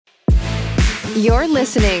You're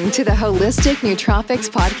listening to the Holistic Nootropics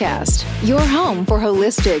Podcast, your home for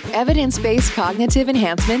holistic, evidence-based cognitive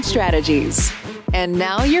enhancement strategies. And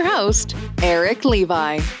now your host, Eric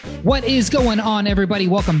Levi. What is going on, everybody?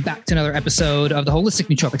 Welcome back to another episode of the Holistic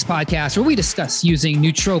Nootropics Podcast, where we discuss using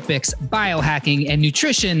nootropics, biohacking, and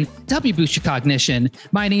nutrition to help you boost your cognition.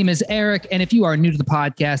 My name is Eric, and if you are new to the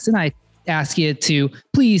podcast, then I ask you to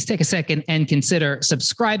please take a second and consider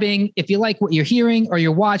subscribing. If you like what you're hearing or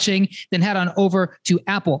you're watching, then head on over to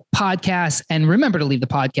Apple Podcasts and remember to leave the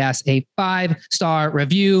podcast a 5-star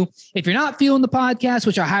review. If you're not feeling the podcast,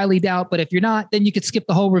 which I highly doubt, but if you're not, then you could skip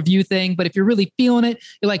the whole review thing. But if you're really feeling it,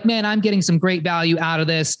 you're like, man, I'm getting some great value out of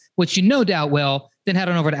this, which you no doubt will, then head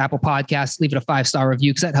on over to Apple Podcasts, leave it a 5-star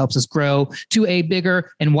review because that helps us grow to a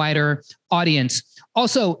bigger and wider audience.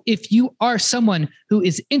 Also, if you are someone who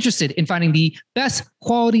is interested in finding the best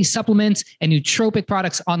quality supplements and nootropic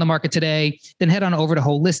products on the market today, then head on over to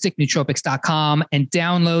holisticnootropics.com and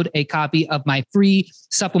download a copy of my free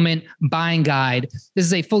supplement buying guide. This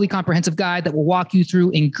is a fully comprehensive guide that will walk you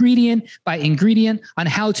through ingredient by ingredient on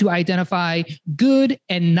how to identify good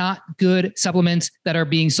and not good supplements that are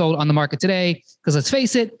being sold on the market today. Because let's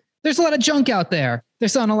face it, there's a lot of junk out there. They're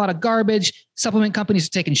selling a lot of garbage. Supplement companies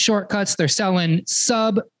are taking shortcuts. They're selling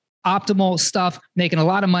suboptimal stuff, making a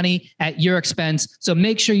lot of money at your expense. So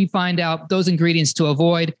make sure you find out those ingredients to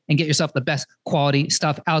avoid and get yourself the best quality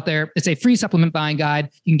stuff out there. It's a free supplement buying guide.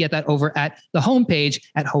 You can get that over at the homepage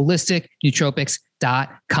at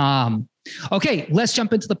holisticnootropics.com. Okay, let's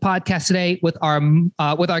jump into the podcast today with our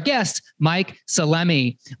guest, Mike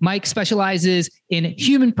Salemi. Mike specializes in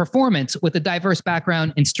human performance with a diverse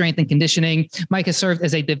background in strength and conditioning. Mike has served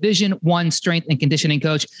as a Division I strength and conditioning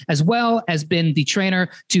coach, as well as been the trainer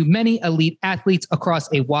to many elite athletes across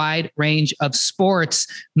a wide range of sports.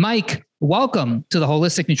 Mike, welcome to the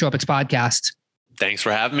Holistic Nootropics Podcast. Thanks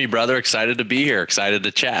for having me, brother. Excited to be here. Excited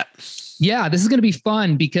to chat. Yeah, this is going to be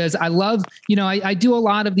fun because I love, I do a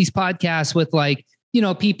lot of these podcasts with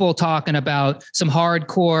people talking about some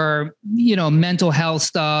hardcore, mental health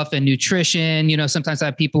stuff and nutrition. Sometimes I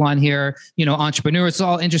have people on here, entrepreneurs. It's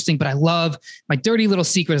all interesting, but I love my dirty little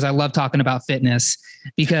secret is I love talking about fitness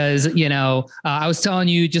because, I was telling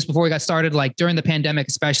you just before we got started, like during the pandemic,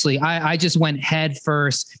 especially, I just went head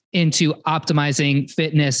first into optimizing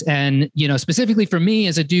fitness. And, specifically for me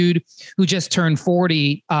as a dude who just turned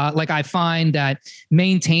 40, I find that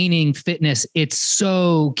maintaining fitness, it's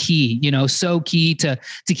so key, so key to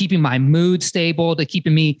keeping my mood stable, to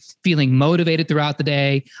keeping me feeling motivated throughout the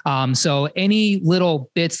day. So any little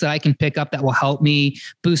bits that I can pick up that will help me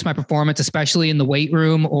boost my performance, especially in the weight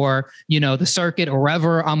room or, the circuit or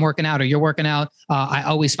wherever I'm working out or you're working out, I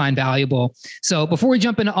always find valuable. So before we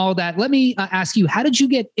jump into all that, let me ask you, how did you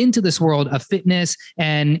get into this world of fitness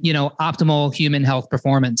and, optimal human health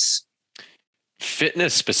performance?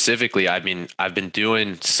 Fitness specifically, I've been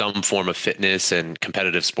doing some form of fitness and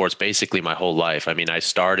competitive sports basically my whole life. I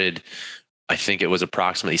started, I think it was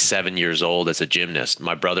approximately 7 years old as a gymnast.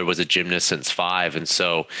 My brother was a gymnast since 5. And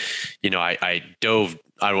so, I dove,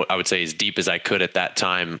 I would say as deep as I could at that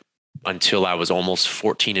time until I was almost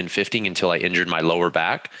 14 and 15 until I injured my lower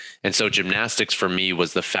back. And so gymnastics for me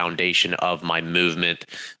was the foundation of my movement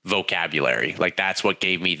vocabulary. Like that's what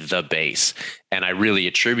gave me the base. And I really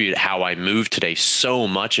attribute how I move today, so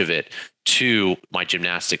much of it, to my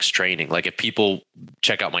gymnastics training. Like if people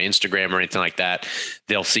check out my Instagram or anything like that,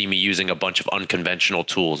 they'll see me using a bunch of unconventional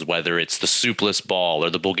tools, whether it's the soupless ball or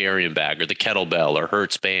the Bulgarian bag or the kettlebell or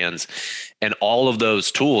Hertz bands. And all of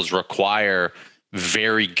those tools require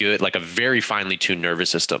very good, like a very finely tuned nervous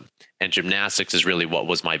system. And gymnastics is really what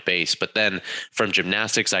was my base. But then from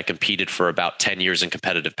gymnastics, I competed for about 10 years in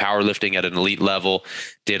competitive powerlifting at an elite level,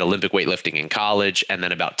 did Olympic weightlifting in college, and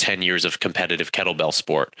then about 10 years of competitive kettlebell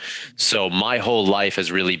sport. So my whole life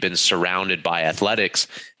has really been surrounded by athletics.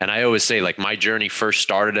 And I always say, like, my journey first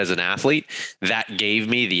started as an athlete. That gave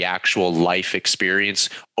me the actual life experience,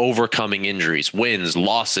 overcoming injuries, wins,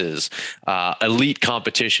 losses, elite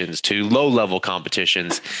competitions to low-level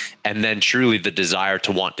competitions, and then truly the desire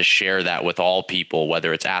to want to share that with all people,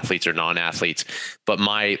 whether it's athletes or non-athletes. But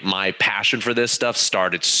my passion for this stuff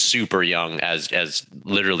started super young as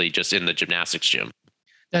literally just in the gymnastics gym.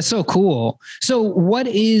 That's so cool. So what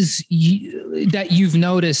is that you've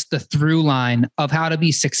noticed the through line of how to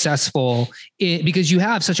be successful because you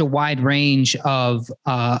have such a wide range of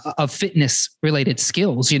fitness related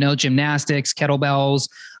skills, gymnastics, kettlebells,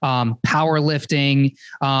 powerlifting.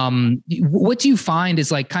 What do you find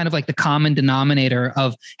is kind of the common denominator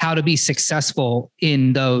of how to be successful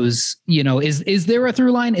in those, is there a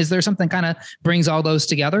through line? Is there something kind of brings all those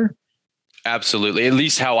together? Absolutely. At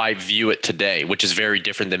least how I view it today, which is very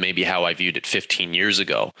different than maybe how I viewed it 15 years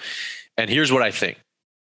ago. And here's what I think.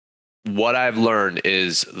 What I've learned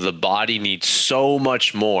is the body needs so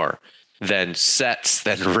much more than sets,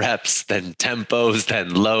 than reps, than tempos,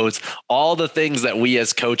 than loads, all the things that we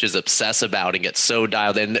as coaches obsess about and get so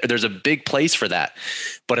dialed in. There's a big place for that.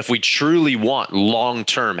 But if we truly want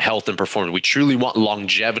long-term health and performance, we truly want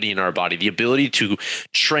longevity in our body, the ability to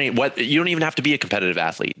train, you don't even have to be a competitive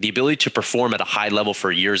athlete, the ability to perform at a high level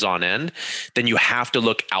for years on end, then you have to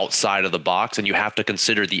look outside of the box and you have to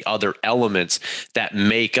consider the other elements that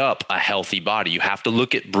make up a healthy body. You have to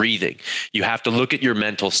look at breathing. You have to look at your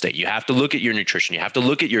mental state. You have to look at your nutrition. You have to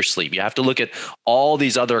look at your sleep. You have to look at all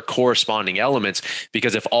these other corresponding elements,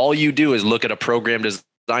 because if all you do is look at a program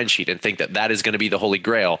design sheet and think that that is going to be the holy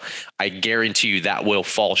grail, I guarantee you that will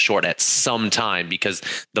fall short at some time, because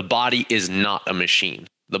the body is not a machine.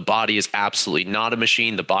 The body is absolutely not a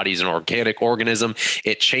machine. The body is an organic organism.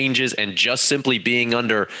 It changes, and just simply being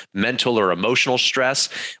under mental or emotional stress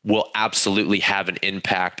will absolutely have an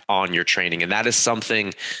impact on your training. And that is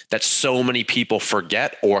something that so many people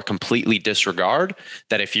forget or completely disregard,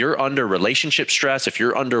 that if you're under relationship stress, if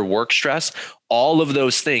you're under work stress, all of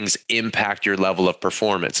those things impact your level of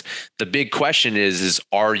performance. The big question is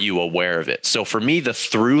are you aware of it? So for me, the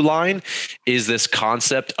through line is this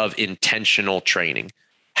concept of intentional training.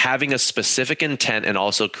 Having a specific intent and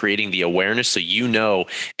also creating the awareness so you know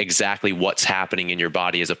exactly what's happening in your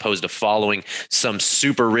body, as opposed to following some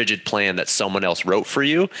super rigid plan that someone else wrote for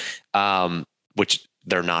you, which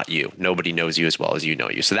they're not you. Nobody knows you as well as you know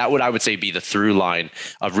you. So that would, I would say, be the through line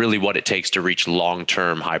of really what it takes to reach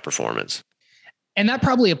long-term high performance. And that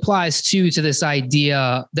probably applies too to this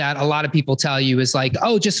idea that a lot of people tell you is like,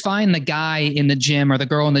 oh, just find the guy in the gym or the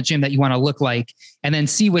girl in the gym that you want to look like, and then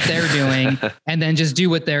see what they're doing and then just do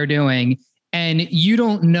what they're doing. And you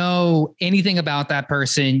don't know anything about that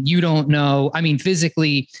person. You don't know, I mean,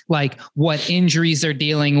 physically, like what injuries they're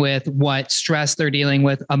dealing with, what stress they're dealing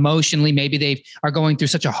with emotionally. Maybe they are going through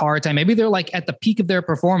such a hard time. Maybe they're like at the peak of their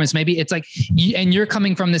performance. Maybe it's like, and you're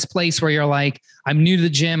coming from this place where you're like, I'm new to the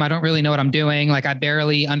gym. I don't really know what I'm doing. Like I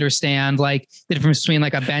barely understand like the difference between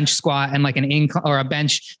like a bench squat and like an incline, or a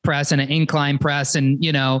bench press and an incline press. And,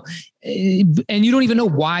 you know, and you don't even know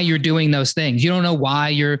why you're doing those things. You don't know why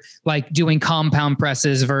you're like doing compound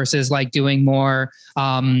presses versus like doing more,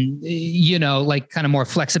 you know, like kind of more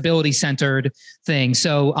flexibility centered things.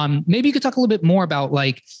 So maybe you could talk a little bit more about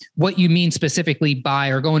like what you mean specifically by,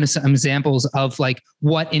 or go into some examples of like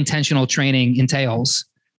what intentional training entails.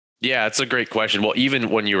 Yeah, it's a great question. Well,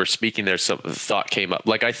 even when you were speaking there, some thought came up.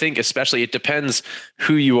 Like, I think especially it depends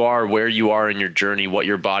who you are, where you are in your journey, what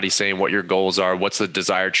your body's saying, what your goals are, what's the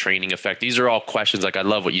desired training effect. These are all questions. Like, I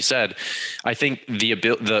love what you said. I think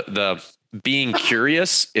the being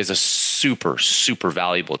curious is a super, super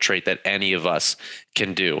valuable trait that any of us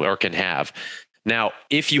can do or can have. Now,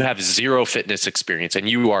 if you have zero fitness experience and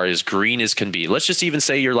you are as green as can be, let's just even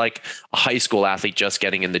say you're like a high school athlete just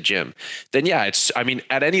getting in the gym, then yeah, I mean,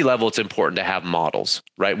 at any level, it's important to have models,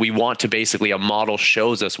 right? We want to basically, a model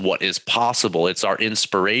shows us what is possible. It's our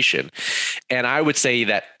inspiration. And I would say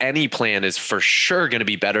that any plan is for sure going to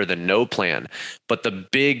be better than no plan. But the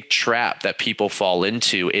big trap that people fall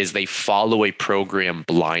into is they follow a program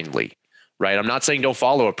blindly. Right. I'm not saying don't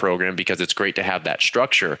follow a program, because it's great to have that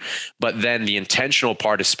structure. But then the intentional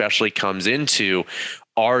part especially comes into,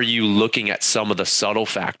 are you looking at some of the subtle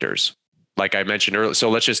factors? Like I mentioned earlier. So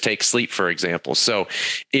let's just take sleep, for example. So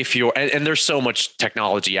if you're, and there's so much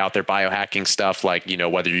technology out there, biohacking stuff, like, you know,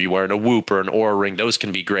 whether you're wearing a Whoop or an Oura Ring, those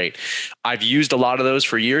can be great. I've used a lot of those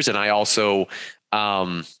for years. And I also,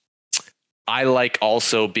 I like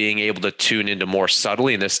also being able to tune into more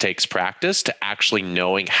subtly, and this takes practice, to actually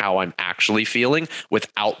knowing how I'm actually feeling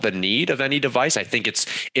without the need of any device. I think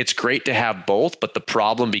it's great to have both, but the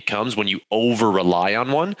problem becomes when you over rely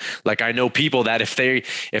on one. Like, I know people that if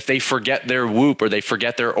they forget their Whoop or they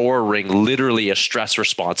forget their Oura Ring, literally a stress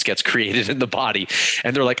response gets created in the body,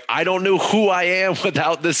 and they're like, I don't know who I am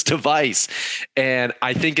without this device. And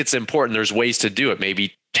I think it's important. There's ways to do it.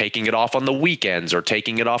 Maybe taking it off on the weekends or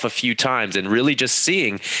taking it off a few times, and really just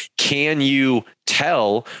seeing, can you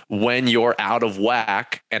tell when you're out of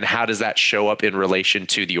whack, and how does that show up in relation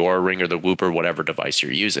to the Oura Ring or the Whoop or whatever device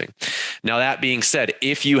you're using? Now, that being said,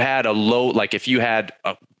 if you had if you had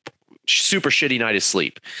a super shitty night of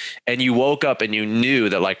sleep and you woke up and you knew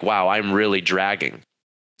that, like, wow, I'm really dragging,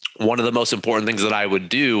 one of the most important things that I would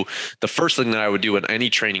do, the first thing that I would do in any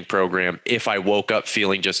training program, if I woke up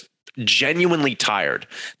feeling just genuinely tired,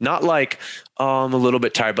 not like, I'm a little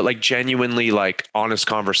bit tired, but like genuinely, like, honest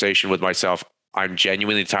conversation with myself. I'm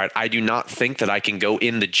genuinely tired. I do not think that I can go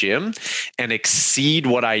in the gym and exceed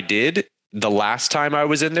what I did the last time I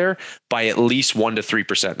was in there by at least 1 to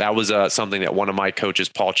 3%. That was something that one of my coaches,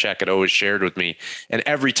 Paul Check, had always shared with me. And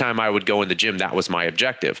every time I would go in the gym, that was my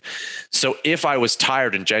objective. So if I was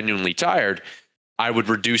tired and genuinely tired, I would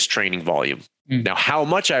reduce training volume. Now, how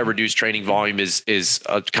much I reduce training volume is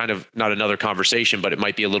a kind of not another conversation, but it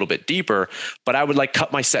might be a little bit deeper. But I would like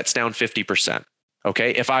cut my sets down 50%.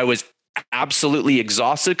 Okay. If I was absolutely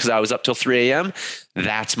exhausted because I was up till 3 a.m.,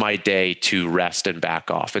 that's my day to rest and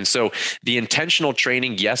back off. And so the intentional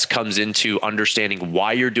training, yes, comes into understanding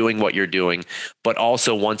why you're doing what you're doing, but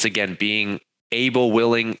also once again, being able,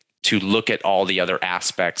 willing to look at all the other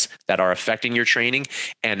aspects that are affecting your training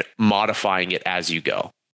and modifying it as you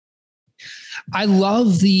go. I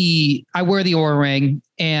love I wear the Oura ring,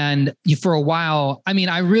 and for a while, I mean,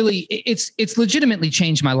 it's legitimately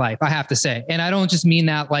changed my life, I have to say. And I don't just mean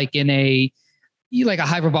that like in a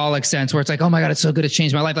hyperbolic sense where it's like, oh my God, it's so good. It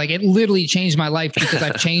changed my life. Like it literally changed my life because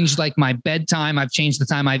I've changed like my bedtime. I've changed the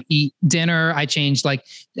time I eat dinner. I changed like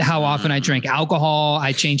how often I drink alcohol.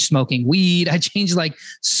 I changed smoking weed. I changed like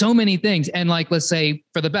so many things. And like, let's say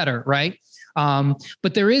for the better, right?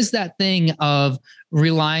 But there is that thing of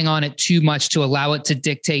relying on it too much to allow it to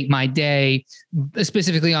dictate my day,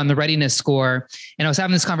 specifically on the readiness score. And I was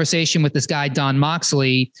having this conversation with this guy, Don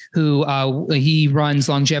Moxley, who he runs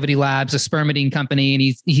Longevity Labs, a spermidine company,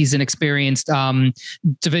 and he's an experienced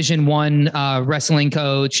Division I wrestling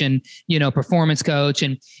coach and performance coach.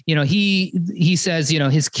 And he says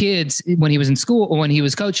his kids, when he was in school or when he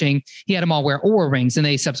was coaching, he had them all wear Oura rings, and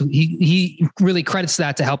he really credits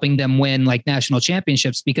that to helping them win like national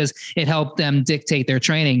championships because it helped them dictate their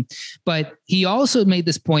training. But he also made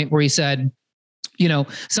this point where he said,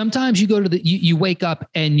 sometimes you go to you wake up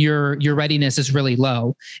and your readiness is really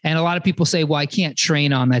low. And a lot of people say, well, I can't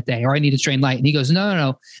train on that day, or I need to train light. And he goes,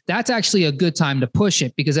 no. That's actually a good time to push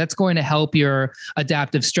it because that's going to help your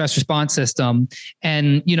adaptive stress response system.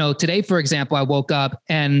 And, today, for example, I woke up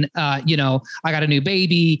and, I got a new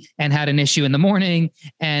baby and had an issue in the morning,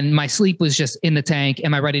 and my sleep was just in the tank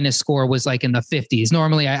and my readiness score was like in the 50s.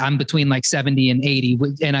 Normally I'm between like 70 and 80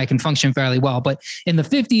 and I can function fairly well, but in the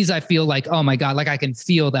 50s, I feel like, oh my God, like I can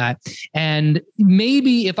feel that. And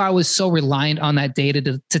maybe if I was so reliant on that data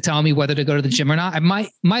to tell me whether to go to the gym or not, I might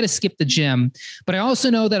have skipped the gym. But I also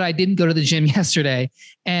know that I didn't go to the gym yesterday,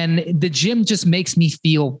 and the gym just makes me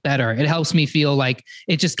feel better. It helps me feel like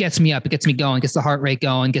it just gets me up, it gets me going, gets the heart rate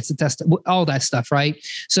going, gets the test, all that stuff. Right.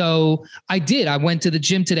 So I went to the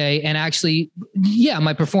gym today, and actually,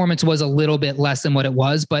 my performance was a little bit less than what it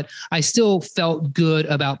was, but I still felt good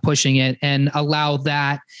about pushing it and allow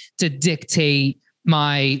that to dictate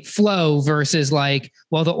my flow versus like,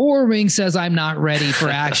 well, the Oura ring says I'm not ready for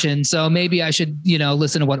action. So maybe I should,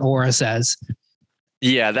 listen to what Oura says.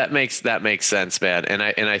 Yeah, that makes sense, man. And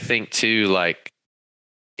I think too, like,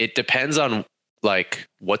 it depends on like,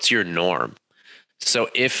 what's your norm? So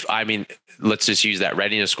let's just use that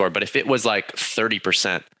readiness score, but if it was like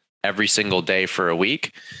 30% every single day for a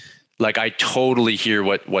week, like I totally hear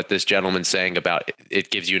what this gentleman's saying about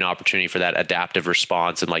it gives you an opportunity for that adaptive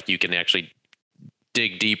response. And like, you can actually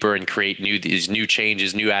dig deeper and create these new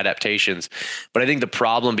changes, new adaptations. But I think the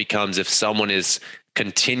problem becomes if someone is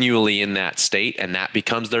continually in that state and that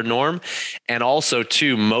becomes their norm. And also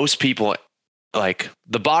too, most people, like,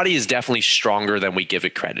 the body is definitely stronger than we give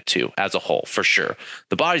it credit to as a whole, for sure.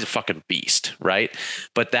 The body's a fucking beast, right?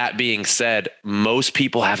 But that being said, most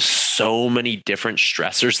people have so many different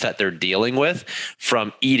stressors that they're dealing with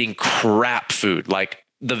from eating crap food. Like,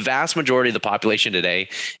 the vast majority of the population today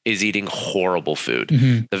is eating horrible food.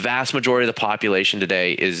 Mm-hmm. The vast majority of the population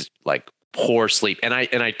today is like poor sleep.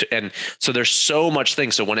 And so there's so much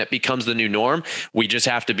things. So when it becomes the new norm, we just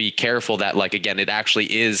have to be careful that, like, again, it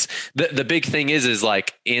actually is the big thing is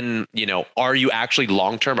like are you actually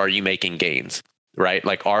long-term? Are you making gains? Right?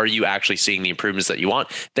 Like, are you actually seeing the improvements that you want?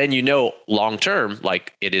 Then, long-term,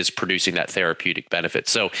 like, it is producing that therapeutic benefit.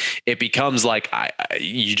 So it becomes like,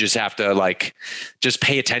 you just have to like, just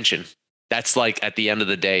pay attention. That's like, at the end of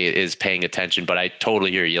the day, it is paying attention. But I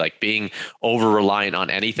totally hear you, like, being over reliant on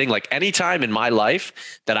anything. Like, anytime in my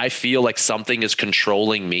life that I feel like something is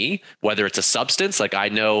controlling me, whether it's a substance, like, I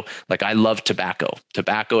know, like, I love tobacco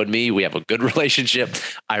and me, we have a good relationship.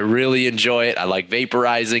 I really enjoy it. I like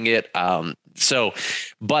vaporizing it.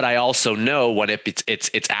 But I also know when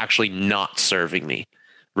it's actually not serving me.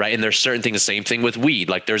 right? And there's certain things, the same thing with weed.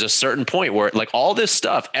 Like there's a certain point where like all this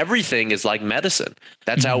stuff, everything is like medicine.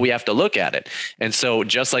 That's how we have to look at it. And so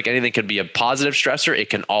just like anything could be a positive stressor, it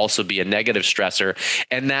can also be a negative stressor.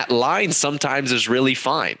 And that line sometimes is really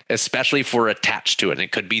fine, especially if we're attached to it. And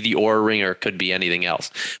it could be the Oura ring or it could be anything else.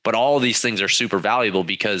 But all of these things are super valuable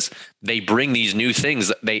because they bring these new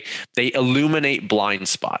things. They illuminate blind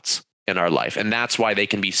spots in our life. And that's why they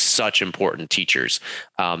can be such important teachers.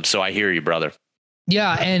 So I hear you, brother.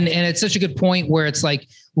 Yeah. And it's such a good point where it's like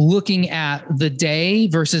looking at the day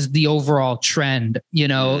versus the overall trend,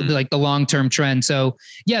 like the long-term trend. So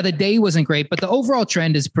yeah, the day wasn't great, but the overall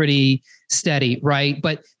trend is pretty steady. Right.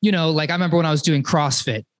 But, like I remember when I was doing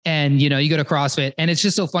CrossFit and, you go to CrossFit and it's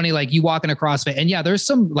just so funny. Like you walk into CrossFit and yeah, there's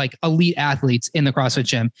some like elite athletes in the CrossFit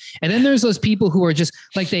gym. And then there's those people who are just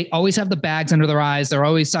like, they always have the bags under their eyes. They're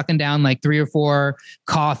always sucking down like 3 or 4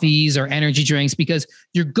 coffees or energy drinks because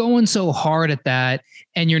you're going so hard at that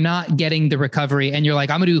and you're not getting the recovery. And you're like,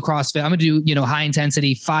 I'm going to do CrossFit. I'm going to do, high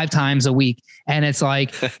intensity 5 times a week. And it's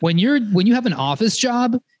like, when you have an office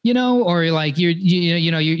job, or like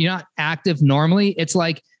you're not active normally, it's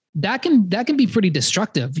like, that can be pretty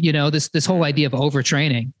destructive, this whole idea of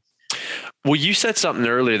overtraining. Well, you said something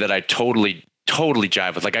earlier that I totally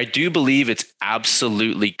jive with. Like, I do believe it's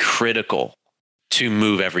absolutely critical to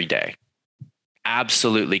move every day.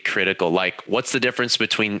 Absolutely critical. Like, what's the difference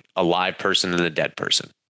between a live person and a dead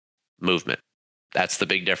person? Movement. That's the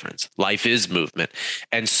big difference. Life is movement.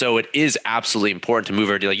 And so it is absolutely important to move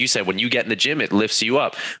every day. Like you said, when you get in the gym, it lifts you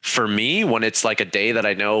up. For me, when it's like a day that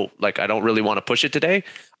I know, like I don't really want to push it today,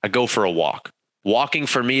 I go for a walk. Walking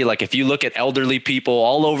for me, like if you look at elderly people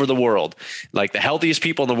all over the world, like the healthiest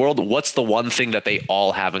people in the world, what's the one thing that they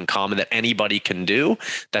all have in common that anybody can do?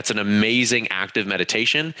 That's an amazing active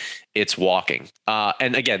meditation. It's walking.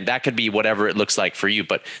 And again, that could be whatever it looks like for you,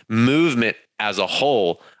 but movement as a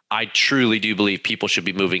whole, I truly do believe people should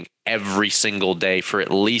be moving every single day for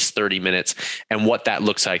at least 30 minutes. And what that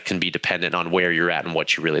looks like can be dependent on where you're at and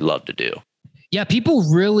what you really love to do. Yeah, people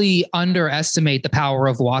really underestimate the power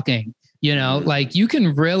of walking. Like you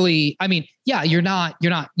can really, I mean, yeah, you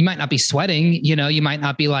might not be sweating, you might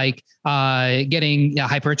not be like getting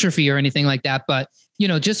hypertrophy or anything like that. But,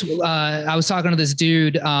 I was talking to this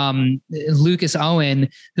dude, Lucas Owen,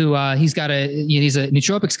 who he's a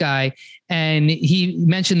nootropics guy. And he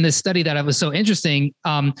mentioned this study that was so interesting.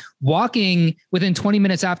 Walking within 20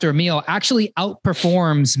 minutes after a meal actually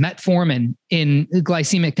outperforms metformin in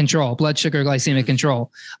glycemic control, blood sugar glycemic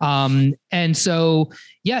control. And so,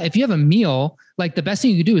 yeah, if you have a meal, like the best thing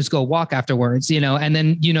you can do is go walk afterwards, and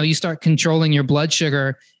then, you start controlling your blood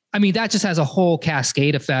sugar. I mean, that just has a whole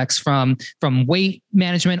cascade effects from weight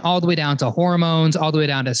management all the way down to hormones, all the way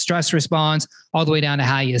down to stress response, all the way down to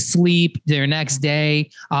how you sleep your next day.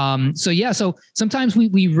 So sometimes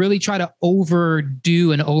we really try to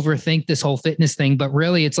overdo and overthink this whole fitness thing, but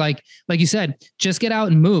really it's like you said, just get out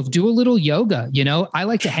and move, do a little yoga. I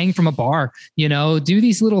like to hang from a bar, do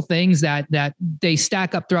these little things that they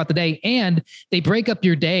stack up throughout the day and they break up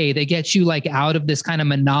your day. They get you like out of this kind of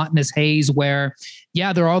monotonous haze where,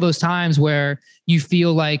 yeah, there are all those times where you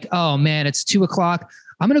feel like, oh man, it's 2:00.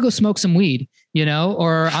 I'm going to go smoke some weed,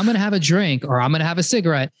 or I'm going to have a drink or I'm going to have a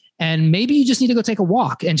cigarette. And maybe you just need to go take a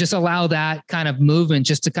walk and just allow that kind of movement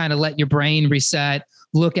just to kind of let your brain reset,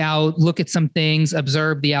 look out, look at some things,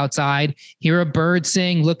 observe the outside, hear a bird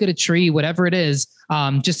sing, look at a tree, whatever it is,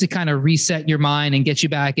 just to kind of reset your mind and get you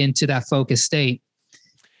back into that focused state.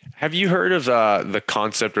 Have you heard of the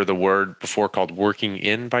concept or the word before called working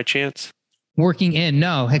in by chance? Working in?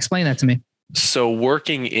 No, explain that to me. So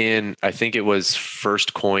working in, I think it was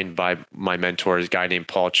first coined by my mentor, a guy named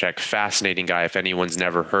Paul Chek. Fascinating guy. If anyone's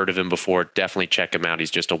never heard of him before, definitely check him out.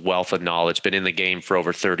 He's just a wealth of knowledge, been in the game for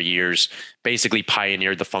over 30 years, basically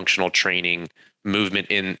pioneered the functional training movement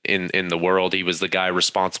in the world. He was the guy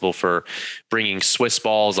responsible for bringing Swiss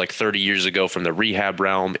balls like 30 years ago from the rehab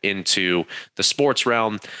realm into the sports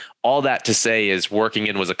realm. All that to say is working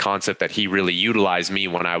in was a concept that he really utilized me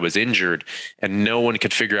when I was injured and no one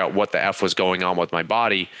could figure out what the F was going on with my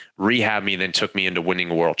body. Rehab me, then took me into winning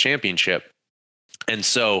a world championship. And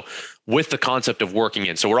so with the concept of working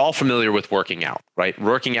in, so we're all familiar with working out, right?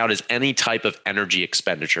 Working out is any type of energy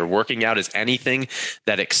expenditure. Working out is anything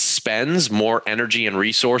that expends more energy and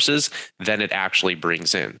resources than it actually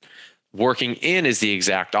brings in. Working in is the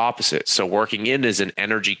exact opposite. So working in is an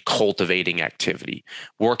energy cultivating activity.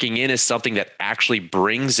 Working in is something that actually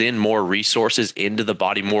brings in more resources into the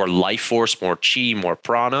body, more life force, more chi, more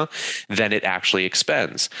prana than it actually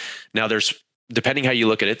expends. Now depending how you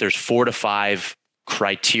look at it, there's 4 to 5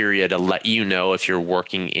 criteria to let you know if you're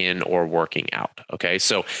working in or working out. Okay.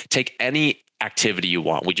 So take any activity you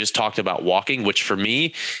want. We just talked about walking, which for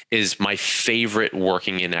me is my favorite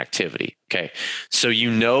working in activity. Okay. So,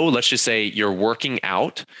 let's just say you're working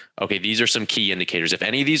out. Okay. These are some key indicators. If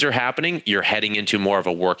any of these are happening, you're heading into more of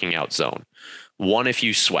a working out zone. 1, if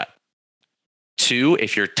you sweat. 2,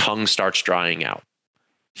 if your tongue starts drying out.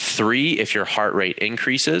 3, if your heart rate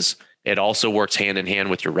increases. It also works hand in hand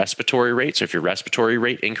with your respiratory rate. So if your respiratory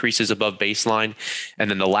rate increases above baseline. And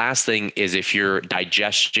then the last thing is if your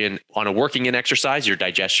digestion on a working in exercise, your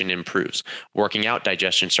digestion improves. Working out,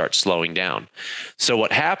 digestion starts slowing down. So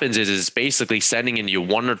what happens is basically sending into you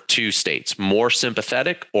 1 or 2 states, more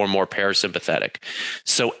sympathetic or more parasympathetic.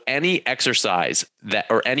 So any exercise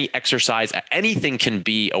anything can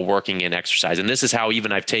be a working in exercise. And this is how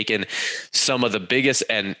even I've taken some of the biggest,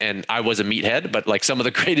 and I was a meathead, but like some of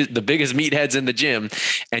the biggest meatheads in the gym.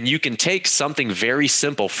 And you can take something very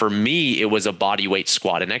simple. For me, it was a body weight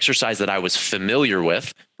squat, an exercise that I was familiar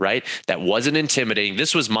with, right? That wasn't intimidating.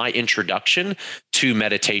 This was my introduction to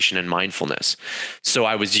meditation and mindfulness. So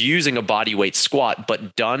I was using a body weight squat,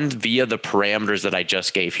 but done via the parameters that I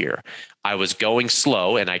just gave here. I was going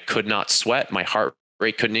slow and I could not sweat. My heart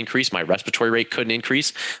rate couldn't increase. My respiratory rate couldn't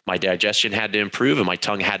increase. My digestion had to improve and my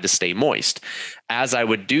tongue had to stay moist. As I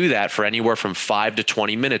would do that for anywhere from 5 to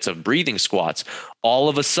 20 minutes of breathing squats, all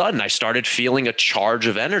of a sudden I started feeling a charge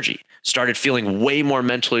of energy, started feeling way more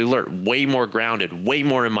mentally alert, way more grounded, way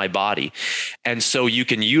more in my body. And so you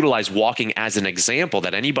can utilize walking as an example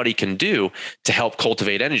that anybody can do to help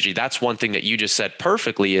cultivate energy. That's one thing that you just said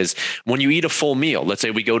perfectly is when you eat a full meal, let's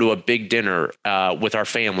say we go to a big dinner with our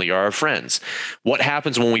family or our friends, what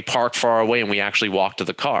happens when we park far away and we actually walk to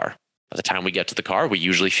the car? By the time we get to the car, we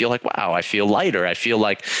usually feel like, wow, I feel lighter. I feel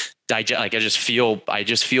like I just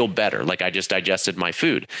feel better. Like I just digested my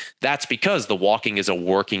food. That's because the walking is a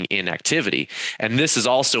working in activity. And this is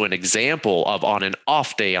also an example of on an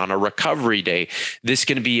off day, on a recovery day, this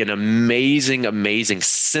can be an amazing, amazing,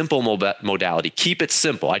 simple modality. Keep it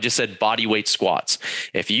simple. I just said body weight squats.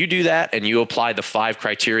 If you do that and you apply the 5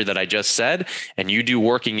 criteria that I just said, and you do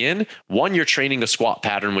working in, 1, you're training the squat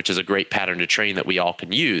pattern, which is a great pattern to train that we all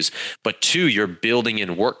can use. But 2, you're building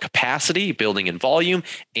in work capacity, building in volume,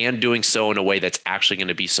 and doing so in a way that's actually going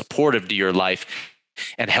to be supportive to your life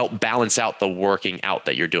and help balance out the working out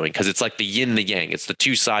that you're doing. Because it's like the yin, the yang. It's the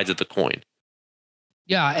 2 sides of the coin.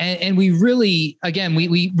 Yeah. And we really, again,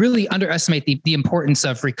 we really underestimate the importance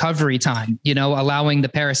of recovery time, allowing the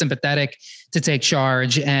parasympathetic to take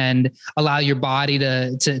charge and allow your body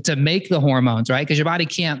to make the hormones, right? Because your body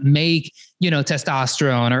can't make,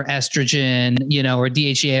 testosterone or estrogen, or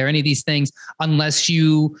DHEA or any of these things unless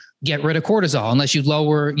you get rid of cortisol, unless you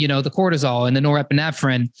lower, the cortisol and the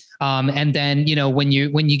norepinephrine. And then, when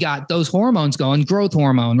you got those hormones going, growth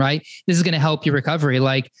hormone, right? This is going to help your recovery.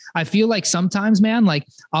 Like, I feel like sometimes, man, like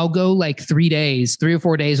I'll go like 3 or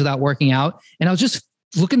 4 days without working out and I'll just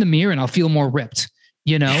look in the mirror and I'll feel more ripped.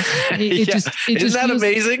 Isn't that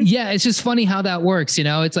amazing? Yeah. It's just funny how that works.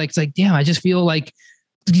 It's like, damn, I just feel like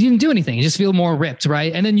you didn't do anything. You just feel more ripped.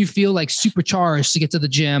 Right. And then you feel like supercharged to get to the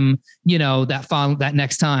gym, that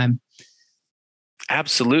next time.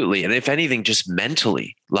 Absolutely. And if anything, just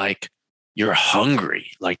mentally, like you're hungry,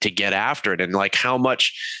 like to get after it. And like how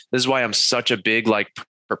much, this is why I'm such a big, like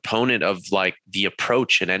proponent of like the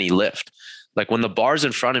approach in any lift. Like when the bar's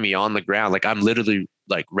in front of me on the ground, like I'm literally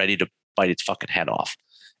like ready to bite its fucking head off.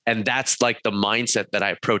 And that's like the mindset that I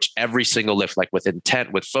approach every single lift, like with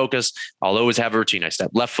intent, with focus. I'll always have a routine. I step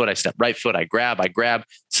left foot, I step right foot, I grab,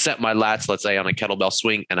 set my lats, let's say on a kettlebell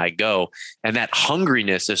swing, and I go. And that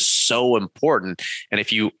hungriness is so important. And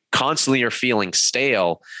if you constantly are feeling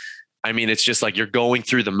stale, I mean, it's just like you're going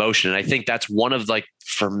through the motion. And I think that's one of like,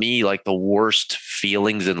 for me, like the worst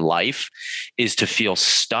feelings in life is to feel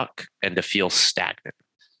stuck and to feel stagnant.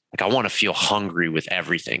 Like I want to feel hungry with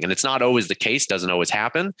everything. And it's not always the case, doesn't always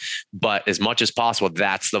happen. But as much as possible,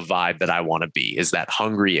 that's the vibe that I want to be, is that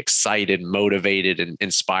hungry, excited, motivated, and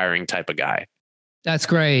inspiring type of guy. That's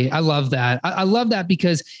great. I love that. I love that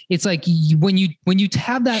because it's like when you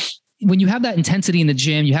have that intensity in the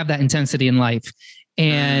gym, you have that intensity in life.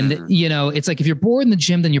 And, it's like, if you're bored in the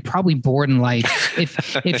gym, then you're probably bored in life.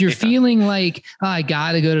 If you're feeling like, oh, I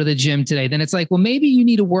got to go to the gym today, then it's like, well, maybe you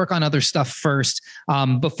need to work on other stuff first,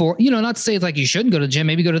 before, not to say like you shouldn't go to the gym,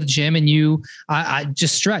 maybe go to the gym and I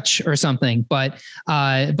just stretch or something. But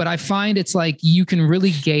I find it's like, you can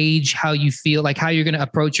really gauge how you feel, like how you're going to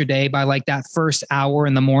approach your day by like that first hour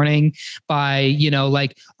in the morning by,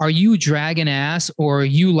 like, are you dragging ass or are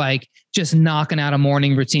you like just knocking out a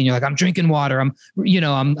morning routine. You're like, I'm drinking water.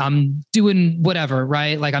 I'm doing whatever,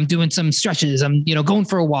 right? Like I'm doing some stretches. I'm, going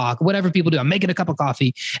for a walk, whatever people do. I'm making a cup of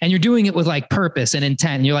coffee, and you're doing it with like purpose and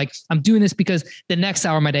intent. And you're like, I'm doing this because the next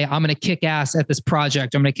hour of my day, I'm going to kick ass at this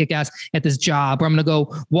project. I'm going to kick ass at this job, or I'm going to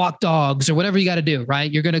go walk dogs, or whatever you got to do,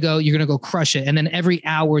 right? You're going to go crush it. And then every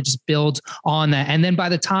hour just builds on that. And then by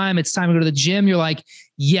the time it's time to go to the gym, you're like,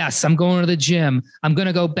 yes, I'm going to the gym. I'm going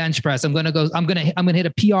to go bench press. I'm going to hit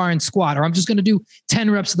a PR in squat, or I'm just going to do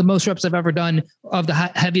 10 reps of the most reps I've ever done of the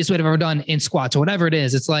heaviest weight I've ever done in squats, or whatever it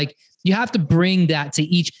is. It's like, you have to bring that to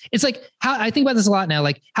each. It's like how I think about this a lot now,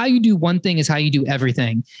 like how you do one thing is how you do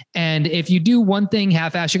everything. And if you do one thing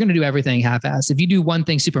half-ass, you're going to do everything half-ass. If you do one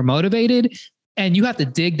thing super motivated, and you have to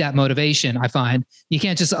dig that motivation, I find you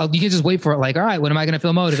can't just wait for it. Like, all right, when am I going to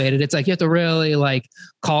feel motivated? It's like, you have to really like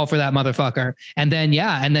call for that motherfucker. And then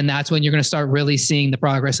that's when you're going to start really seeing the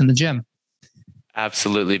progress in the gym.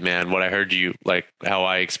 Absolutely, man. What I heard you, like how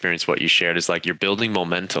I experienced what you shared, is like you're building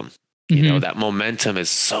momentum. You know, that momentum is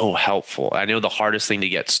so helpful. I know the hardest thing to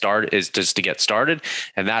get started is just to get started.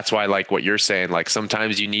 And that's why, like what you're saying, like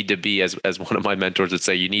sometimes you need to be, as one of my mentors would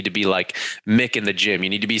say, you need to be like Mick in the gym. You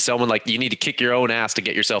need to be someone like, you need to kick your own ass to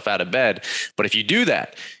get yourself out of bed. But if you do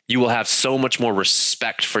that, you will have so much more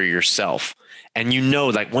respect for yourself. And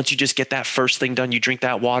like once you just get that first thing done, you drink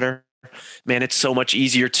that water, man, it's so much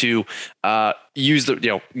easier to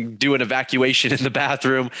do an evacuation in the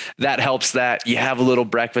bathroom. That helps that. You have a little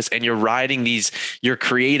breakfast and you're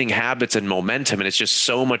creating habits and momentum, and it's just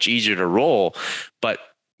so much easier to roll. But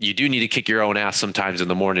you do need to kick your own ass sometimes in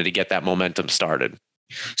the morning to get that momentum started.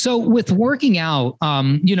 So with working out,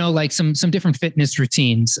 like some different fitness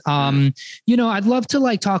routines, I'd love to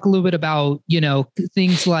like talk a little bit about,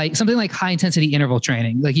 things like something like high intensity interval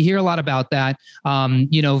training. Like you hear a lot about that,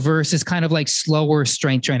 versus kind of like slower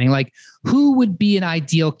strength training. Like who would be an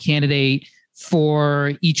ideal candidate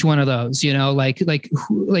for each one of those,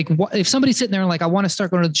 if somebody's sitting there and like, I want to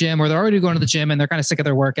start going to the gym, or they're already going to the gym and they're kind of sick of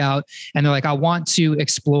their workout and they're like, I want to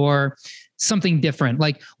explore something different.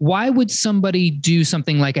 Like, why would somebody do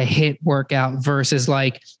something like a HIIT workout versus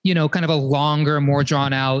like, kind of a longer, more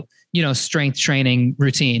drawn out, strength training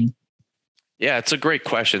routine? Yeah, it's a great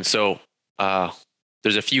question. So,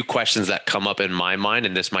 there's a few questions that come up in my mind,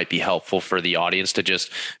 and this might be helpful for the audience to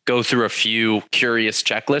just go through a few curious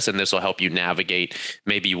checklists, and this will help you navigate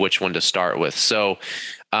maybe which one to start with. So,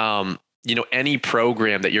 any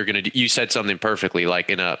program that you're going to do, you said something perfectly,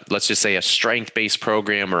 like let's just say a strength-based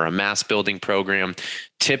program or a mass building program,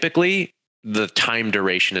 typically the time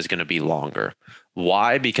duration is going to be longer.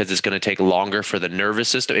 Why? Because it's going to take longer for the nervous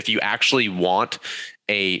system. If you actually want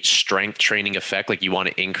a strength training effect, like you want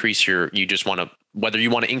to increase whether you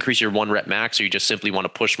want to increase your 1 rep max or you just simply want to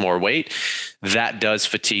push more weight, that does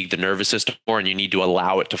fatigue the nervous system more, and you need to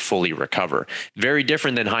allow it to fully recover. Very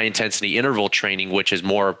different than high intensity interval training, which is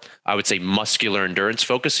more, I would say, muscular endurance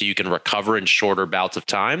focused, so you can recover in shorter bouts of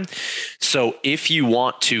time. So if you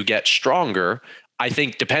want to get stronger, I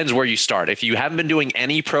think depends where you start. If you haven't been doing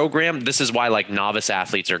any program, this is why like novice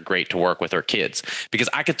athletes are great to work with, or kids, because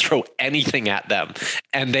I could throw anything at them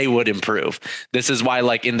and they would improve. This is why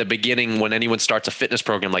like in the beginning, when anyone starts a fitness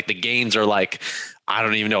program, like the gains are like, I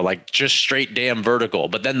don't even know, like just straight damn vertical.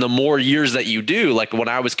 But then the more years that you do, like when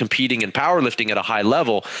I was competing in powerlifting at a high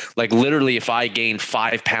level, like literally if I gained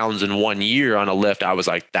 5 pounds in 1 year on a lift, I was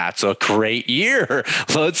like, that's a great year.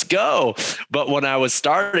 Let's go. But when I was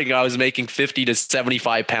starting, I was making 50 to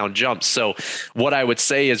 75 pound jumps. So what I would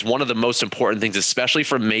say is one of the most important things, especially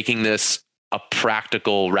for making this a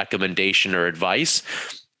practical recommendation or advice,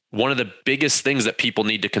 one of the biggest things that people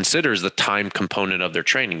need to consider is the time component of their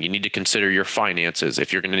training. You need to consider your finances.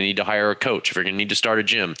 If you're going to need to hire a coach, if you're going to need to start a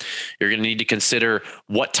gym, you're going to need to consider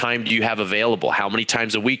what time do you have available? How many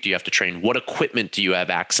times a week do you have to train? What equipment do you have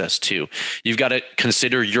access to? You've got to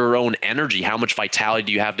consider your own energy. How much vitality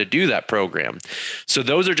do you have to do that program? So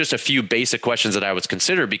those are just a few basic questions that I would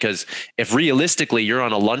consider, because if realistically you're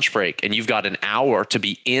on a lunch break and you've got an hour to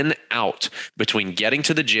be in, out between getting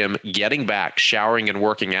to the gym, getting back, showering and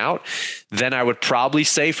working out, then I would probably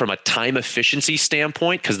say from a time efficiency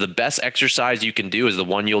standpoint, because the best exercise you can do is the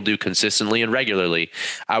one you'll do consistently and regularly,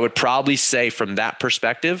 I would probably say from that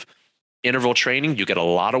perspective, interval training, you get a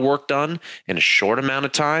lot of work done in a short amount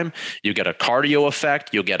of time. You get a cardio effect.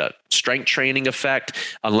 You'll get a strength training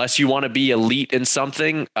effect. Unless you want to be elite in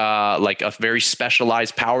something like a very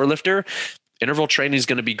specialized power lifter, interval training is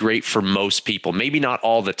going to be great for most people, maybe not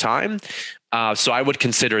all the time. So I would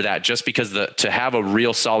consider that, just because to have a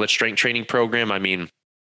real solid strength training program, I mean,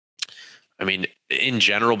 I mean, in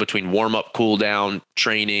general, between warm up, cool down,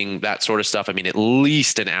 training, that sort of stuff, I mean, at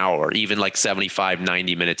least an hour, even like 75,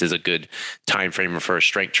 90 minutes is a good time frame for a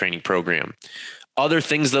strength training program. Other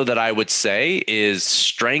things, though, that I would say is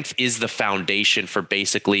strength is the foundation for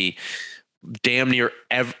basically damn near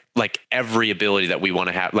every ability that we want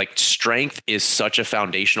to have. Like, strength is such a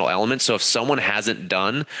foundational element. So if someone hasn't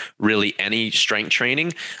done really any strength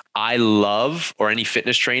training, or any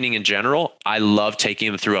fitness training in general, I love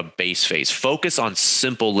taking them through a base phase. Focus on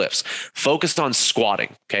simple lifts. Focus on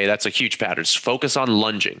squatting. Okay, that's a huge pattern. Focus on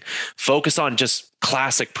lunging. Focus on just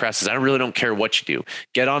classic presses. I really don't care what you do.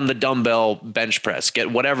 Get on the dumbbell bench press.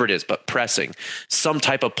 Get whatever it is, but pressing. Some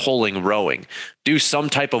type of pulling, rowing. Do some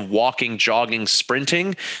type of walking, jogging,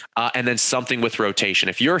 sprinting, and then something with rotation.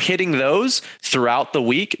 If you're hitting those throughout the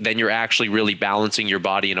week, then you're actually really balancing your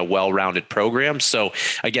body in a well-rounded program. So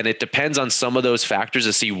again, it depends on some of those factors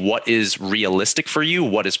to see what is realistic for you,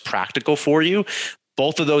 what is practical for you.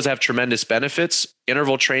 Both of those have tremendous benefits.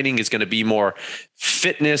 Interval training is going to be more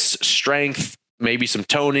fitness, strength, maybe some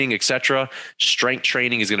toning, etc. Strength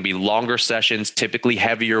training is going to be longer sessions, typically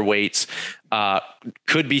heavier weights.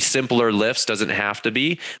 Could be simpler lifts, doesn't have to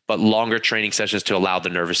be, but longer training sessions to allow the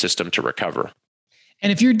nervous system to recover.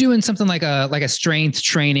 And if you're doing something like a strength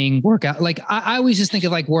training workout, like I always just think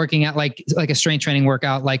of like working at like a strength training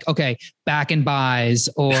workout, like, okay, back and bis,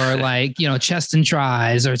 or like, chest and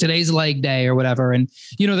tries, or today's leg day or whatever. And,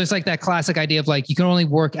 there's like that classic idea of like, you can only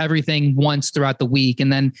work everything once throughout the week.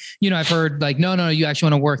 And then, I've heard like, no, you actually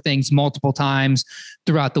want to work things multiple times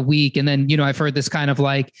throughout the week. And then, I've heard this kind of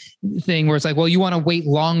like thing where it's like, well, you want to wait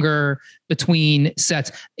longer between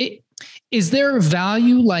sets. Is there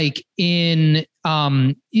value like in,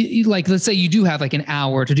 like, let's say you do have like an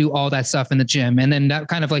hour to do all that stuff in the gym, and then that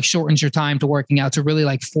kind of like shortens your time to working out to really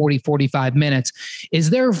like 40, 45 minutes. Is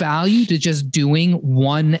there value to just doing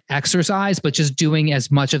one exercise, but just doing as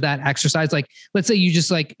much of that exercise? Like, let's say you just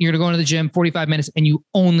like, you're going to go into the gym 45 minutes and you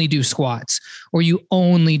only do squats, or you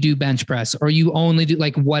only do bench press, or you only do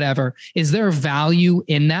like whatever. Is there value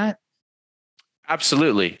in that?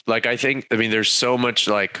 Absolutely. Like, I mean, there's so much,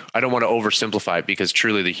 like, I don't want to oversimplify it, because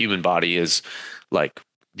truly the human body is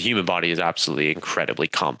absolutely incredibly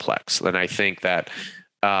complex. And I think that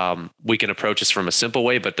we can approach this from a simple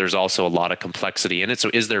way, but there's also a lot of complexity in it.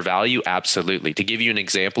 So is there value? Absolutely. To give you an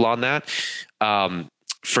example on that,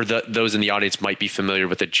 for those in the audience might be familiar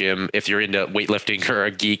with a gym, if you're into weightlifting or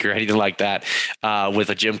a geek or anything like that,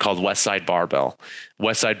 with a gym called Westside Barbell.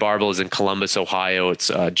 Westside Barbell is in Columbus, Ohio.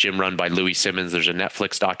 It's a gym run by Louis Simmons. There's a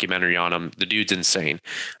Netflix documentary on him. The dude's insane.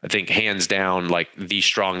 I think hands down, like the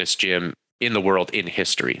strongest gym in the world in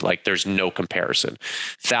history. Like, there's no comparison.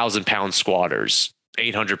 1,000-pound squatters,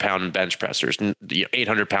 800-pound bench pressers,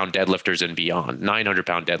 800-pound deadlifters and beyond,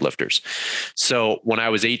 900-pound deadlifters. So when I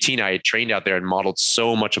was 18, I had trained out there and modeled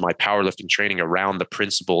so much of my powerlifting training around the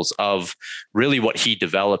principles of really what he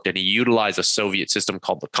developed. And he utilized a Soviet system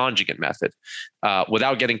called the conjugate method.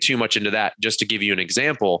 Without getting too much into that, just to give you an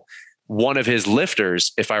example, one of his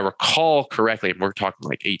lifters, if I recall correctly, and we're talking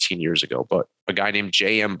like 18 years ago, but a guy named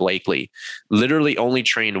J.M. Blakely literally only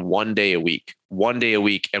trained 1 day a week,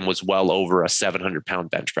 and was well over a 700-pound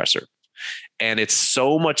bench presser. And it's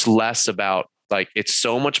so much less about, like, it's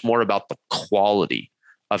so much more about the quality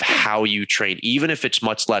of how you train, even if it's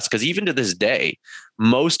much less. Because even to this day,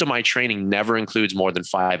 most of my training never includes more than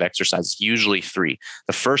 5 exercises, usually 3.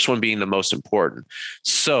 The first one being the most important.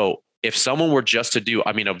 So if someone were just to do,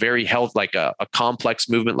 I mean, a very like a complex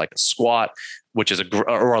movement, like a squat, which is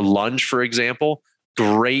or a lunge, for example,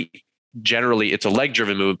 great. Generally, it's a leg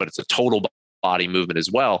driven movement, but it's a total body movement as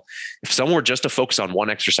well. If someone were just to focus on one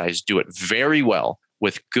exercise, do it very well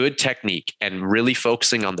with good technique and really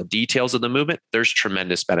focusing on the details of the movement, there's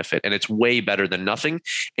tremendous benefit, and it's way better than nothing.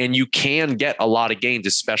 And you can get a lot of gains,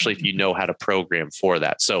 especially if you know how to program for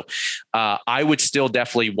that. So I would still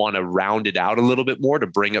definitely want to round it out a little bit more to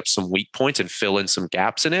bring up some weak points and fill in some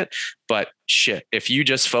gaps in it. But shit, if you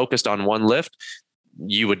just focused on one lift,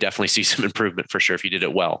 you would definitely see some improvement for sure if you did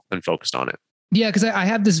it well and focused on it. Yeah, because I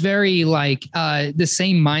have this very like the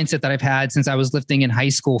same mindset that I've had since I was lifting in high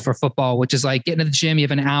school for football, which is like getting to the gym, you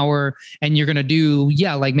have an hour and you're going to do,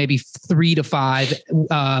 like maybe 3 to 5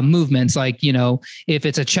 movements. Like, if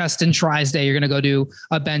it's a chest and tries day, you're going to go do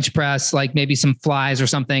a bench press, like maybe some flies or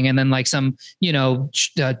something. And then like some,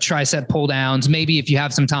 tricep pull downs. Maybe if you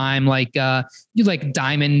have some time, like you like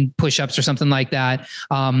diamond push-ups or something like that.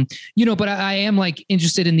 But I am like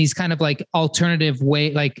interested in these kind of like alternative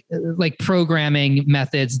way, like programming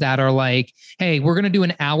methods that are like, hey, we're going to do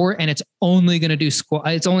an hour and it's only going to do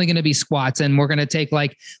it's only going to be squats. And we're going to take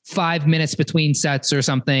like 5 minutes between sets or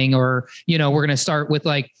something, or, we're going to start with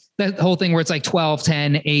like that whole thing where it's like 12,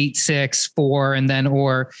 10, 8, 6, 4, and then,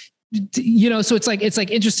 or, you know, so it's like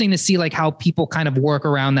interesting to see like how people kind of work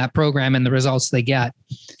around that program and the results they get.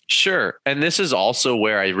 Sure. And this is also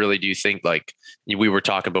where I really do think, like we were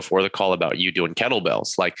talking before the call about you doing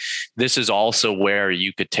kettlebells. Like this is also where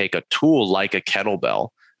you could take a tool like a kettlebell,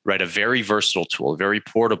 right? A very versatile tool, a very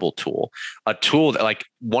portable tool, a tool that, like,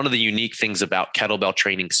 one of the unique things about kettlebell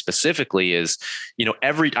training specifically is, you know,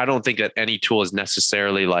 I don't think that any tool is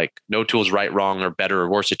necessarily like, no tool is right, wrong, or better or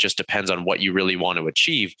worse. It just depends on what you really want to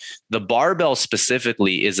achieve. The barbell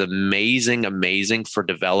specifically is amazing for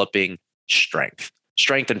developing strength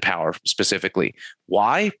and power specifically.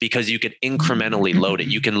 Why? Because you can incrementally load it.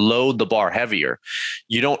 You can load the bar heavier.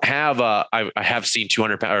 You don't have I have seen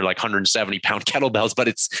 200 pound or like 170 pound kettlebells, but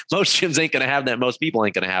most gyms ain't going to have that. Most people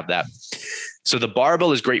ain't going to have that. So the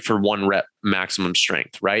barbell is great for 1 rep maximum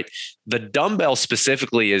strength, right? The dumbbell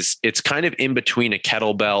specifically it's kind of in between a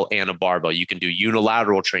kettlebell and a barbell. You can do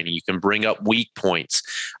unilateral training. You can bring up weak points.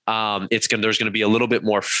 There's going to be a little bit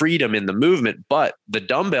more freedom in the movement, but the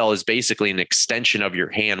dumbbell is basically an extension of your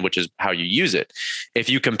hand, which is how you use it. If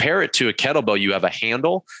you compare it to a kettlebell, you have a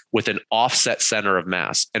handle with an offset center of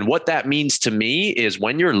mass. And what that means to me is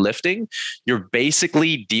when you're lifting, you're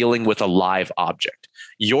basically dealing with a live object.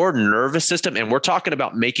 Your nervous system, and we're talking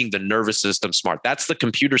about making the nervous system smart. That's the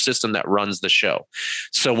computer system that runs the show.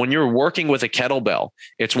 So when you're working with a kettlebell,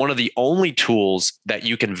 it's one of the only tools that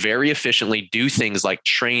you can very efficiently do things like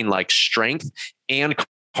train like strength and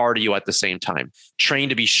cardio at the same time, train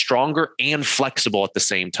to be stronger and flexible at the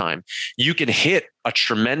same time. You can hit a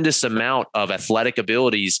tremendous amount of athletic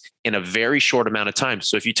abilities in a very short amount of time.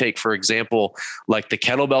 So if you take, for example, like the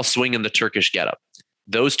kettlebell swing and the Turkish getup,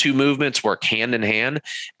 those two movements work hand in hand.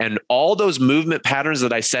 And all those movement patterns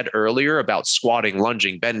that I said earlier about squatting,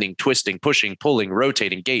 lunging, bending, twisting, pushing, pulling,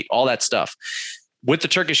 rotating, gait, all that stuff. With the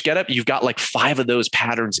Turkish getup, you've got like 5 of those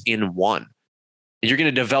patterns in one. You're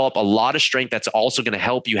going to develop a lot of strength that's also going to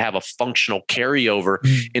help you have a functional carryover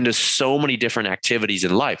into so many different activities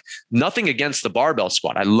in life. Nothing against the barbell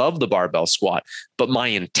squat. I love the barbell squat, but my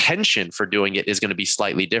intention for doing it is going to be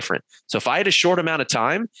slightly different. So if I had a short amount of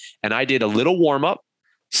time and I did a little warm up,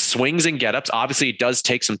 swings and get ups, obviously it does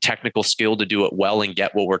take some technical skill to do it well and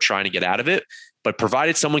get what we're trying to get out of it. But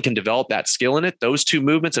provided someone can develop that skill in it, those 2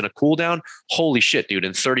 movements and a cool down, holy shit, dude,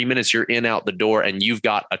 in 30 minutes, you're in, out the door, and you've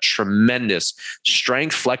got a tremendous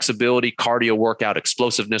strength, flexibility, cardio workout,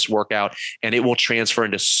 explosiveness workout, and it will transfer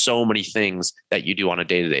into so many things that you do on a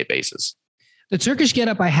day-to-day basis. The Turkish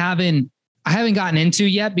getup I haven't gotten into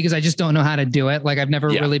yet because I just don't know how to do it. Like I've never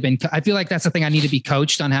really been, I feel like that's the thing I need to be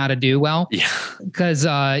coached on how to do well. Yeah. Cause,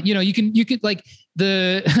 you know, you could like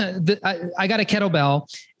I got a kettlebell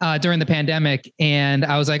during the pandemic, and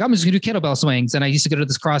I was like, I'm just gonna do kettlebell swings. And I used to go to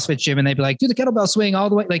this CrossFit gym, and they'd be like, do the kettlebell swing all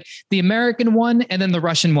the way, like the American one and then the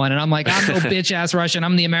Russian one. And I'm like, I'm no bitch ass Russian,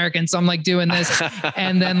 I'm the American. So I'm like doing this.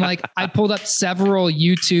 And then like I pulled up several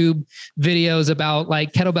YouTube videos about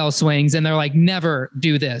like kettlebell swings, and they're like, never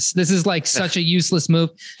do this. This is like such a useless move.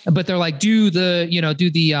 But they're like, do the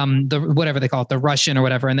whatever they call it, the Russian or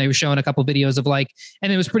whatever. And they were showing a couple videos of like,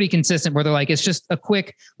 and it was pretty consistent where they're like, it's just a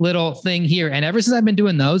quick little thing here. And ever since I've been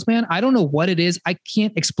doing those, man, I don't know what it is. I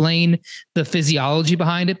can't explain the physiology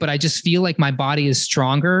behind it, but I just feel like my body is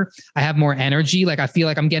stronger. I have more energy. Like I feel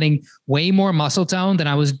like I'm getting way more muscle tone than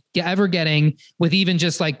I was ever getting with even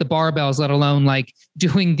just like the barbells, let alone like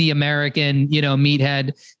doing the American,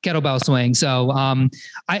 meathead kettlebell swing. So,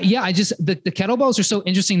 the kettlebells are so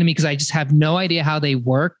interesting to me because I just have no idea how they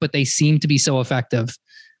work, but they seem to be so effective.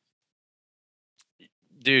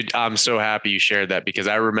 Dude, I'm so happy you shared that because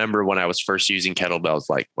I remember when I was first using kettlebells,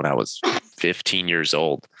 like when I was 15 years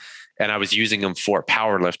old, and I was using them for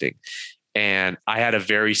powerlifting. And I had a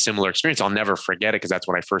very similar experience. I'll never forget it because that's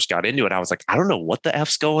when I first got into it. I was like, I don't know what the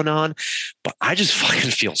F's going on, but I just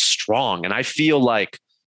fucking feel strong. And I feel like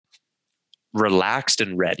relaxed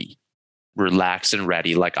and ready.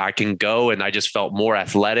 Like I can go, and I just felt more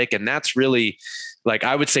athletic. And that's really, like,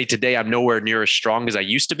 I would say today I'm nowhere near as strong as I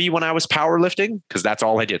used to be when I was powerlifting, because that's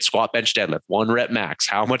all I did. Squat, bench, deadlift, 1 rep max.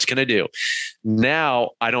 How much can I do?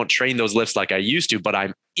 Now I don't train those lifts like I used to, but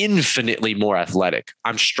I'm infinitely more athletic.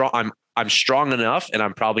 I'm strong. I'm strong enough, and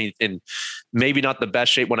I'm probably in maybe not the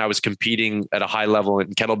best shape when I was competing at a high level in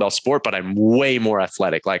kettlebell sport, but I'm way more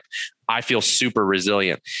athletic. Like I feel super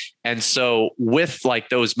resilient. And so with like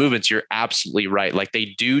those movements, you're absolutely right. Like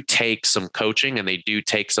they do take some coaching and they do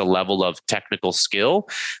take a level of technical skill.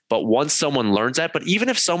 But once someone learns that, but even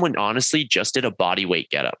if someone honestly just did a body weight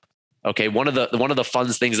get up, Okay. One of the fun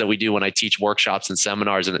things that we do when I teach workshops and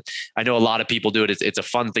seminars, and I know a lot of people do it, it's a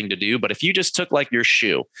fun thing to do, but if you just took like your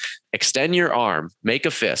shoe, extend your arm, make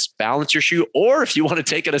a fist, balance your shoe, or if you want to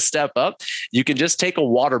take it a step up, you can just take a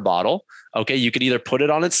water bottle. Okay. You could either put it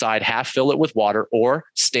on its side, half fill it with water, or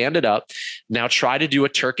stand it up. Now try to do a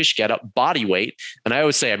Turkish get up body weight. And I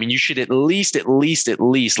always say, I mean, you should at least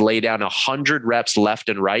lay down 100 reps left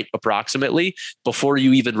and right approximately before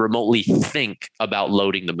you even remotely think about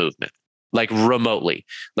loading the movement. Like remotely,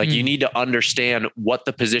 like you need to understand what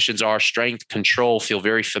the positions are, strength, control, feel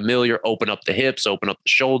very familiar, open up the hips, open up the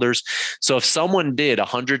shoulders. So if someone did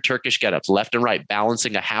 100 Turkish get-ups left and right,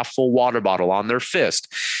 balancing a half full water bottle on their fist,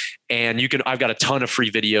 and I've got a ton of free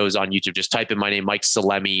videos on YouTube. Just type in my name, Mike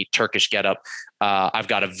Salemi, Turkish get-up. I've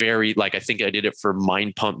got I think I did it for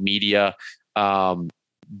Mind Pump Media.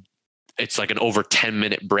 It's like an over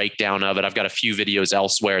 10-minute breakdown of it. I've got a few videos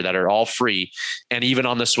elsewhere that are all free. And even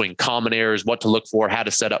on the swing, common errors, what to look for, how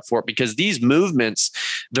to set up for it, because these movements,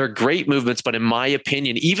 they're great movements. But in my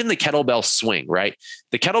opinion, even the kettlebell swing, right?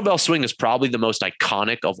 The kettlebell swing is probably the most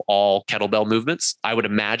iconic of all kettlebell movements. I would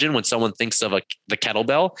imagine when someone thinks of the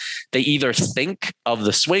kettlebell, they either think of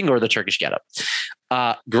the swing or the Turkish get-up.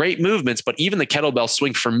 Great movements, but even the kettlebell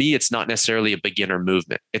swing, for me, it's not necessarily a beginner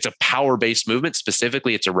movement. It's a power-based movement.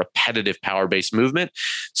 Specifically, it's a repetitive power-based movement.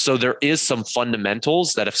 So there is some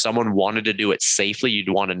fundamentals that if someone wanted to do it safely, you'd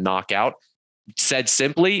want to knock out. Said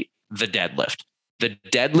simply, the deadlift. The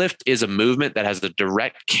deadlift is a movement that has the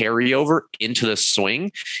direct carryover into the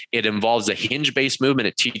swing. It involves a hinge-based movement.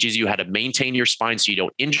 It teaches you how to maintain your spine so you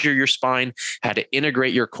don't injure your spine, how to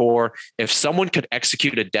integrate your core. If someone could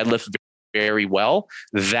execute a deadlift very well,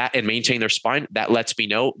 that and maintain their spine, that lets me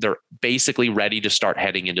know they're basically ready to start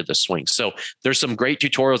heading into the swing. So there's some great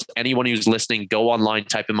tutorials. Anyone who's listening, go online,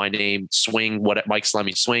 type in my name, swing, Mike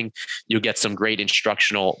Salemi swing. You'll get some great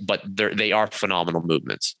instructional, but they are phenomenal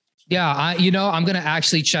movements. Yeah, I'm going to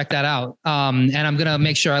actually check that out. And I'm going to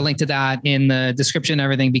make sure I link to that in the description and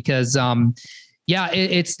everything, because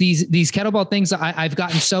it's these kettlebell things. I've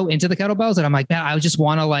gotten so into the kettlebells that I'm like, man, I just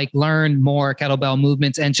want to like learn more kettlebell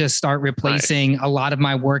movements and just start replacing a lot of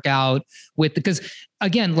my workout with, because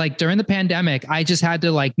again, like during the pandemic, I just had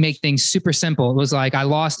to like make things super simple. It was like, I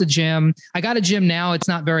lost a gym. I got a gym now. It's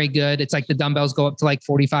not very good. It's like the dumbbells go up to like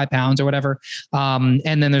 45 pounds or whatever. And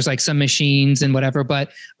then there's like some machines and whatever,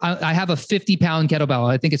 but I have a 50-pound kettlebell.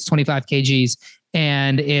 I think it's 25 kgs.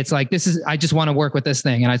 And it's like, I just want to work with this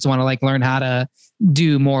thing. And I just want to like learn how to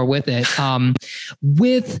do more with it.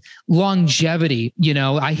 With longevity,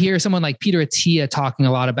 I hear someone like Peter Attia talking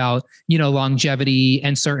a lot about, longevity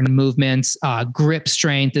and certain movements. Grip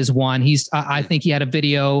strength is one. I think he had a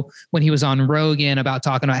video when he was on Rogan about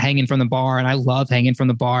talking about hanging from the bar. And I love hanging from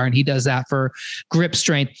the bar. And he does that for grip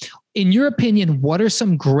strength. In your opinion, what are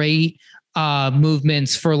some great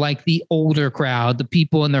movements for like the older crowd, the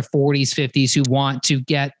people in their 40s, 50s who want to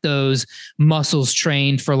get those muscles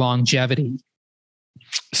trained for longevity?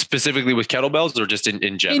 Specifically with kettlebells or just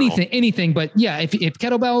in general? Anything. But yeah, if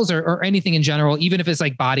kettlebells or anything in general, even if it's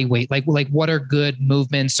like body weight, like what are good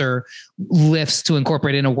movements or lifts to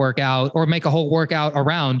incorporate in a workout or make a whole workout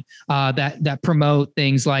around that promote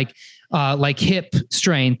things like hip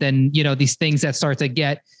strength and, these things that start to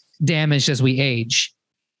get damaged as we age?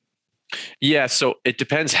 Yeah. So it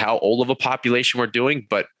depends how old of a population we're doing,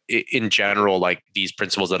 but in general, like these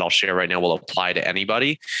principles that I'll share right now will apply to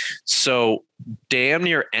anybody. So damn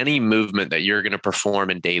near any movement that you're going to perform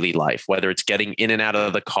in daily life, whether it's getting in and out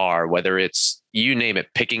of the car, whether it's, you name it,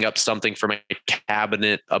 picking up something from a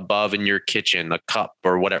cabinet above in your kitchen, a cup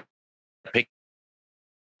or whatever,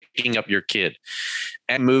 picking up your kid,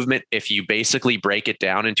 and movement, if you basically break it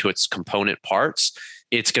down into its component parts,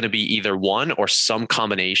 it's going to be either one or some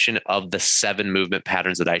combination of the 7 movement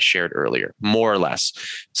patterns that I shared earlier, more or less.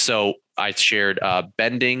 So I shared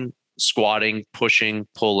bending, squatting, pushing,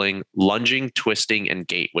 pulling, lunging, twisting, and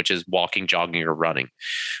gait, which is walking, jogging, or running.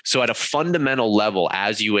 So at a fundamental level,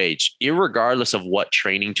 as you age, irregardless of what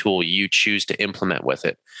training tool you choose to implement with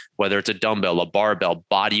it, whether it's a dumbbell, a barbell,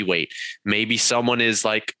 body weight, maybe someone is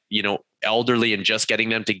like, elderly and just getting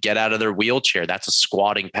them to get out of their wheelchair, that's a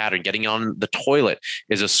squatting pattern. Getting on the toilet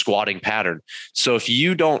is a squatting pattern. So if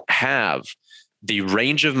you don't have the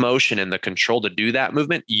range of motion and the control to do that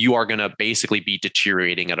movement, you are going to basically be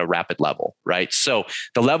deteriorating at a rapid level, right? So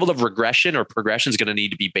the level of regression or progression is going to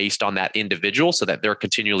need to be based on that individual so that they're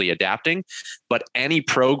continually adapting. But any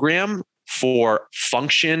program for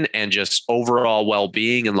function and just overall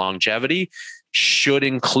well-being and longevity should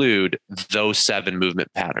include those 7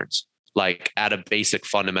 movement patterns, like at a basic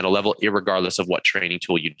fundamental level, irregardless of what training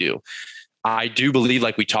tool you do. I do believe,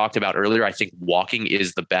 like we talked about earlier, I think walking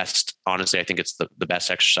is the best. Honestly, I think it's the best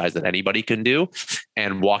exercise that anybody can do.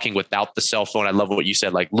 And walking without the cell phone. I love what you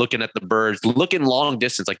said, like looking at the birds, looking long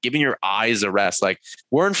distance, like giving your eyes a rest. Like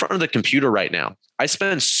we're in front of the computer right now. I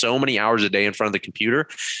spend so many hours a day in front of the computer,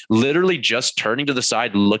 literally just turning to the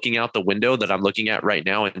side, looking out the window that I'm looking at right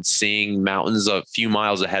now and seeing mountains a few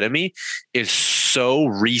miles ahead of me is so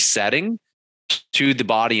resetting to the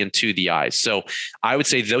body and to the eyes. So I would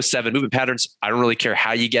say those 7 movement patterns, I don't really care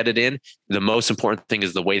how you get it in. The most important thing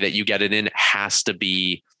is the way that you get it in has to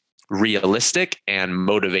be realistic and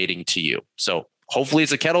motivating to you. So hopefully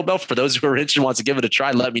it's a kettlebell. For those who are interested and wants to give it a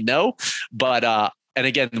try, let me know. But, and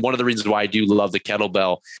again, one of the reasons why I do love the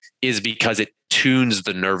kettlebell is because it tunes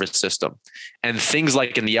the nervous system. And things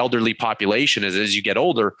like in the elderly population is as you get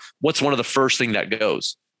older, what's one of the first thing that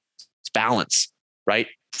goes? It's balance, right?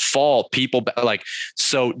 Fall, people like,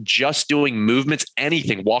 so just doing movements,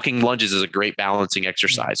 anything, walking lunges is a great balancing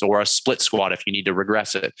exercise, or a split squat if you need to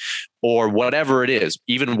regress it, or whatever it is.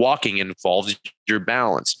 Even walking involves your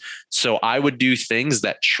balance. So I would do things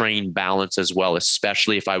that train balance as well,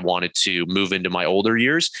 especially if I wanted to move into my older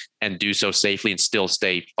years and do so safely and still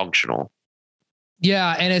stay functional.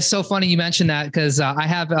 Yeah. And it's so funny you mentioned that because I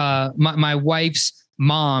have my wife's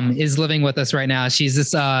mom is living with us right now. She's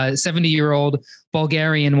this 70-year-old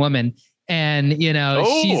Bulgarian woman. And, you know,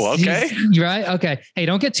 she's right. Okay. Hey,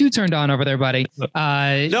 don't get too turned on over there, buddy. No,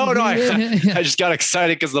 I just got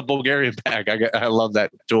excited because the Bulgarian bag. I love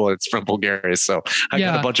that tool. It's from Bulgaria. So I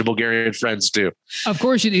got a bunch of Bulgarian friends too. Of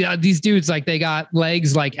course, these dudes, like they got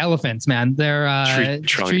legs like elephants, man. They're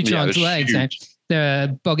tree trunks legs.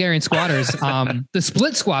 The Bulgarian squatters, the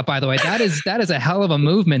split squat, by the way, that is a hell of a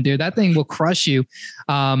movement, dude. That thing will crush you.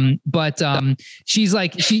 But she's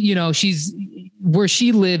like, she's where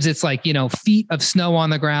she lives. It's like, feet of snow on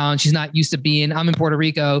the ground. She's not used to being, I'm in Puerto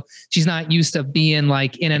Rico. She's not used to being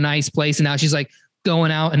like in a nice place. And now she's like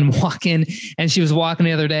going out and walking. And she was walking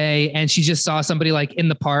the other day and she just saw somebody like in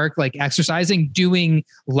the park, like exercising, doing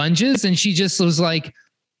lunges. And she just was like,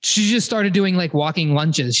 she just started doing like walking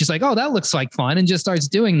lunges. She's like, oh, that looks like fun. And just starts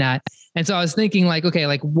doing that. And so I was thinking like, okay,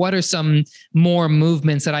 like what are some more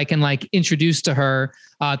movements that I can like introduce to her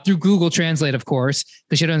through Google Translate, of course,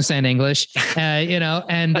 because she doesn't understand English,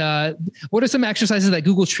 and what are some exercises that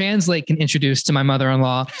Google Translate can introduce to my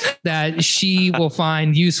mother-in-law that she will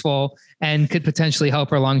find useful and could potentially help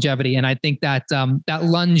her longevity. And I think that that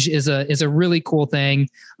lunge is a really cool thing.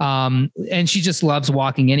 And she just loves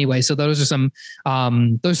walking anyway. So those are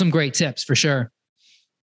some great tips for sure.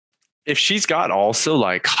 If she's got also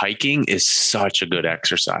like hiking is such a good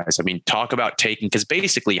exercise. I mean, talk about taking, because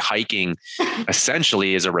basically hiking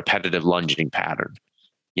essentially is a repetitive lunging pattern,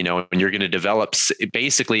 and you're going to develop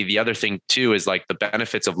basically the other thing too, is like the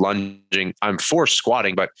benefits of lunging. I'm for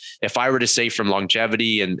squatting, but if I were to say from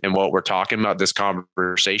longevity and what we're talking about this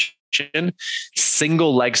conversation,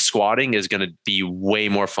 single leg squatting is going to be way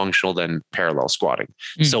more functional than parallel squatting.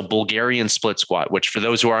 So Bulgarian split squat, which for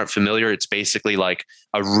those who aren't familiar, it's basically like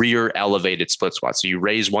a rear elevated split squat. So you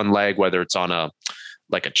raise one leg, whether it's on a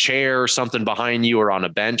chair or something behind you or on a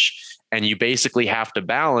bench, and you basically have to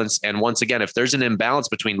balance. And once again, if there's an imbalance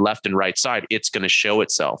between left and right side, it's going to show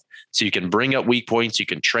itself. So you can bring up weak points. You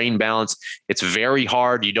can train balance. It's very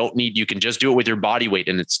hard. You can just do it with your body weight,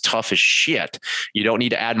 and it's tough as shit. You don't need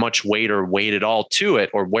to add much weight or weight at all to it,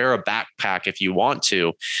 or wear a backpack if you want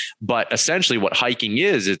to. But essentially what hiking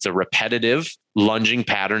is, it's a repetitive lunging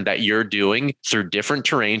pattern that you're doing through different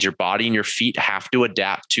terrains. Your body and your feet have to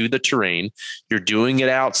adapt to the terrain. You're doing it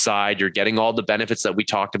outside. You're getting all the benefits that we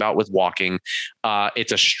talked about with walking.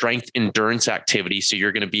 It's a strength endurance activity. So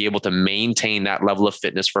you're going to be able to maintain that level of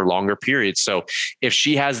fitness for longer periods. So if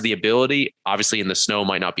she has the ability, obviously in the snow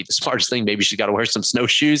might not be the smartest thing. Maybe she's got to wear some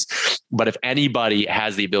snowshoes. But if anybody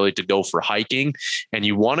has the ability to go for hiking and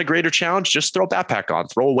you want a greater challenge, just throw a backpack on,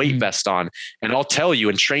 throw a weight vest on, and I'll tell you,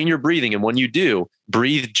 and train your breathing. And when you do,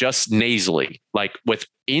 breathe just nasally, like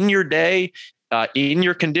within your day, in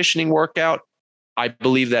your conditioning workout. I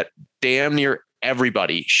believe that damn near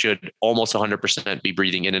everybody should almost 100% be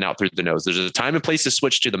breathing in and out through the nose. There's a time and place to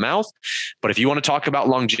switch to the mouth. But if you want to talk about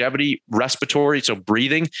longevity, respiratory, so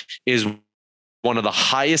breathing is one of the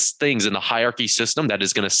highest things in the hierarchy system that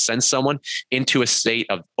is going to send someone into a state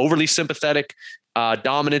of overly sympathetic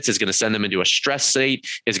dominance, is going to send them into a stress state,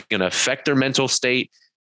 is going to affect their mental state.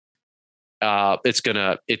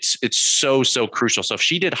 It's so crucial. So if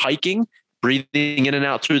she did hiking, breathing in and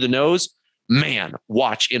out through the nose, man,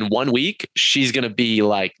 watch in 1 week, she's going to be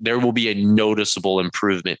like, there will be a noticeable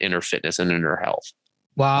improvement in her fitness and in her health.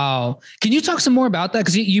 Wow. Can you talk some more about that?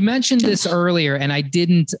 Because you mentioned this earlier, and I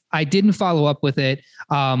didn't follow up with it.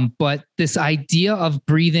 But this idea of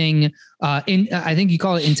breathing, I think you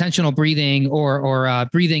call it intentional breathing or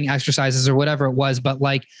breathing exercises or whatever it was. But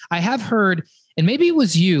like I have heard, and maybe it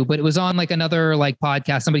was you, but it was on like another like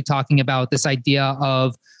podcast, somebody talking about this idea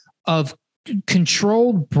of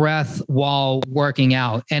controlled breath while working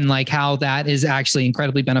out and like how that is actually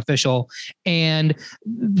incredibly beneficial. And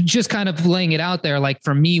just kind of laying it out there, like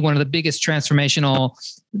for me, one of the biggest transformational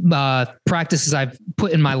practices I've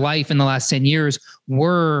put in my life in the last 10 years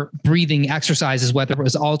were breathing exercises, whether it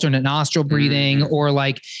was alternate nostril breathing or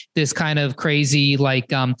like this kind of crazy, like,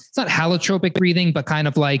 it's not holotropic breathing, but kind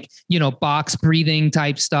of like, box breathing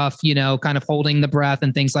type stuff, kind of holding the breath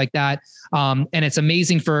and things like that. And it's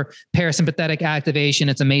amazing for parasympathetic activation.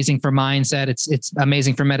 It's amazing for mindset. It's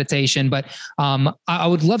amazing for meditation, but I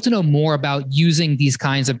would love to know more about using these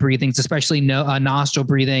kinds of breathings, especially nostril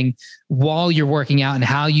breathing while you're working out and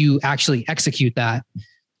how you actually execute that.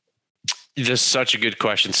 This is such a good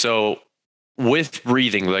question. So with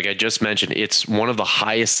breathing, like I just mentioned, it's one of the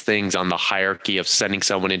highest things on the hierarchy of sending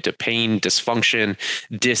someone into pain, dysfunction,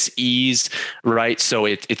 dis-ease, right? So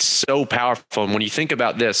it's so powerful. And when you think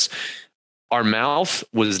about this, our mouth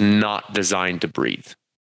was not designed to breathe.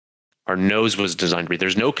 Our nose was designed to breathe.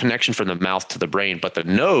 There's no connection from the mouth to the brain, but the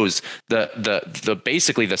nose, the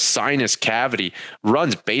basically the sinus cavity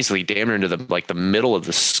runs basically damn near into the middle of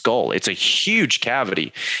the skull. It's a huge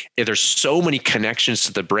cavity. There's so many connections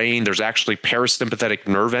to the brain. There's actually parasympathetic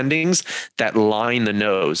nerve endings that line the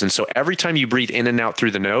nose. And so every time you breathe in and out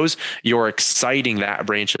through the nose, you're exciting that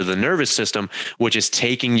branch of the nervous system, which is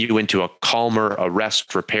taking you into a calmer, a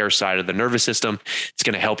rest, repair side of the nervous system. It's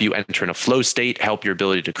going to help you enter in a flow state, help your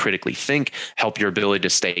ability to critically think, help your ability to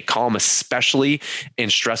stay calm, especially in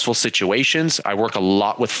stressful situations. I work a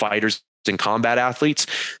lot with fighters and combat athletes.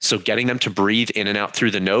 So getting them to breathe in and out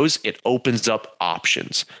through the nose, it opens up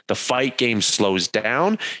options. The fight game slows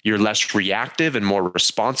down. You're less reactive and more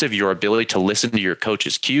responsive. Your ability to listen to your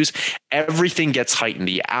coach's cues, everything gets heightened.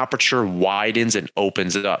 The aperture widens and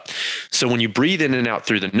opens it up. So when you breathe in and out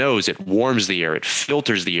through the nose, it warms the air, it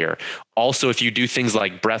filters the air. Also, if you do things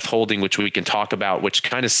like breath holding, which we can talk about, which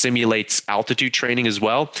kind of simulates altitude training as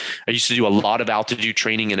well. I used to do a lot of altitude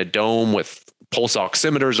training in a dome with pulse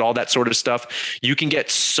oximeters, all that sort of stuff. You can get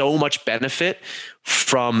so much benefit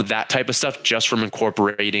from that type of stuff just from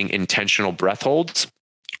incorporating intentional breath holds,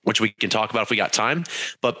 which we can talk about if we got time.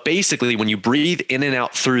 But basically, when you breathe in and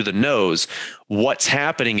out through the nose, what's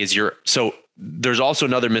happening is so there's also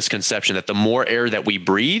another misconception that the more air that we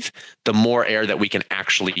breathe, the more air that we can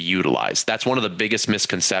actually utilize. That's one of the biggest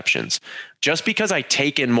misconceptions. Just because I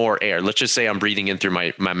take in more air, let's just say I'm breathing in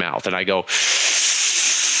through my mouth and I go,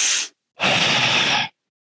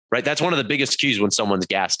 right? That's one of the biggest cues when someone's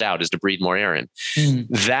gassed out is to breathe more air in.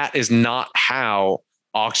 That is not how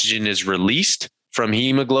oxygen is released from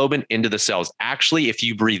hemoglobin into the cells. Actually, if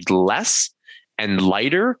you breathe less and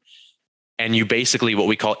lighter, and you basically what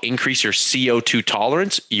we call increase your CO2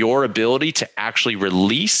 tolerance, your ability to actually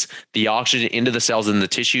release the oxygen into the cells and the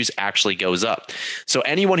tissues actually goes up. So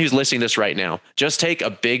anyone who's listening to this right now, just take a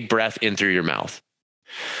big breath in through your mouth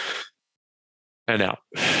and out.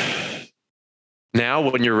 Now,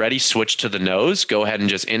 when you're ready, switch to the nose. Go ahead and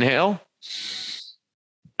just inhale,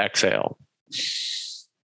 exhale.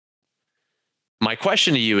 My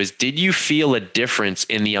question to you is, did you feel a difference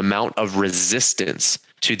in the amount of resistance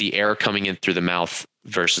to the air coming in through the mouth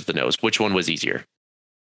versus the nose? Which one was easier?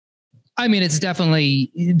 I mean, it's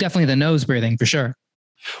definitely the nose breathing for sure.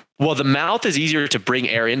 Well, the mouth is easier to bring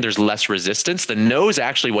air in. There's less resistance. The nose,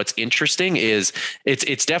 actually, what's interesting is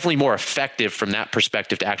it's definitely more effective from that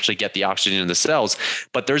perspective to actually get the oxygen in the cells.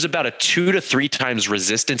 But there's about a 2 to 3 times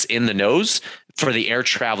resistance in the nose for the air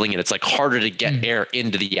traveling, and it's like harder to get air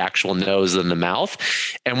into the actual nose than the mouth.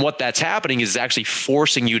 And what that's happening is actually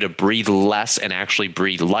forcing you to breathe less and actually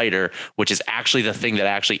breathe lighter, which is actually the thing that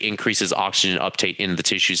actually increases oxygen uptake into the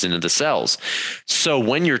tissues, into the cells. So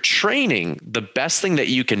when you're training, the best thing that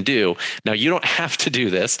you can do, now you don't have to do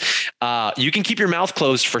this. You can keep your mouth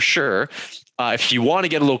closed for sure. If you want to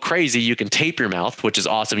get a little crazy, you can tape your mouth, which is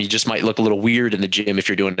awesome. You just might look a little weird in the gym if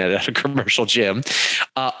you're doing it at a commercial gym.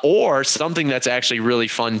 Or something that's actually really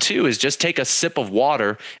fun too is just take a sip of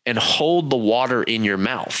water and hold the water in your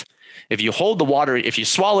mouth. If you hold the water, if you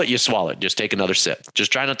swallow it, you swallow it. Just take another sip.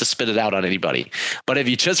 Just try not to spit it out on anybody. But if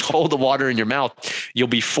you just hold the water in your mouth, you'll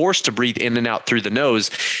be forced to breathe in and out through the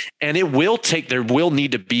nose. And there will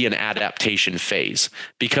need to be an adaptation phase,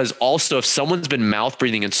 because also if someone's been mouth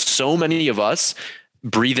breathing, and so many of us,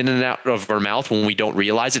 breathe in and out of our mouth when we don't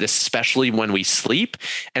realize it, especially when we sleep.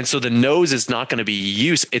 And so the nose is not going to be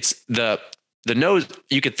used. It's the nose,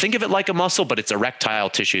 you could think of it like a muscle, but it's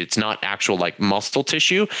erectile tissue. It's not actual like muscle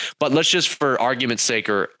tissue. But let's just, for argument's sake,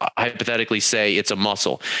 or hypothetically say it's a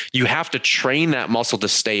muscle. You have to train that muscle to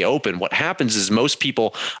stay open. What happens is most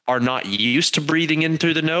people are not used to breathing in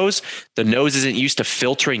through the nose. The nose isn't used to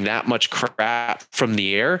filtering that much crap from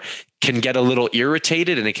the air, can get a little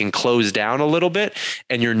irritated, and it can close down a little bit,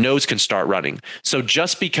 and your nose can start running. So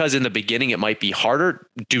just because in the beginning it might be harder,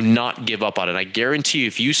 do not give up on it. I guarantee you,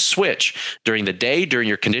 if you switch during the day, during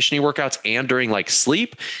your conditioning workouts, and during like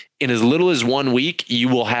sleep, in as little as 1 week, you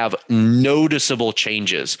will have noticeable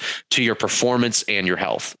changes to your performance and your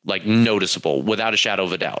health, like noticeable, without a shadow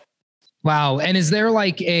of a doubt. Wow. And is there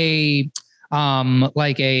like a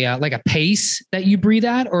pace that you breathe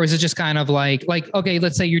at, or is it just kind of like, okay,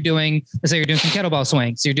 let's say you're doing some kettlebell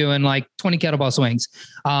swings. You're doing like 20 kettlebell swings.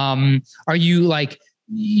 Are you like,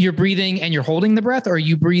 you're breathing and you're holding the breath, or are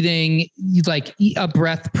you breathing like a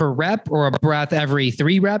breath per rep or a breath every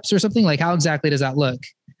 3 reps or something? Like, how exactly does that look?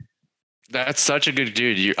 That's such a good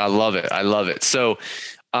dude. I love it. I love it. So,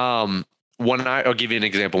 I'll give you an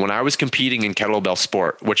example. When I was competing in kettlebell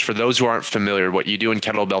sport, which for those who aren't familiar, what you do in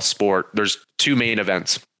kettlebell sport, there's 2 main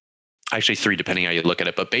events, actually 3, depending how you look at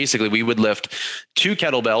it. But basically we would lift 2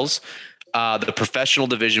 kettlebells. The professional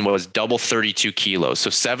division was double 32 kilos. So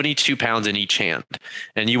 72 pounds in each hand.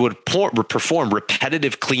 And you would perform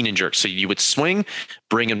repetitive clean and jerks. So you would swing,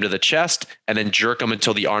 bring them to the chest, and then jerk them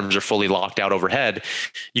until the arms are fully locked out overhead.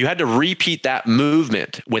 You had to repeat that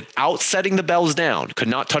movement without setting the bells down, could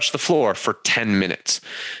not touch the floor, for 10 minutes.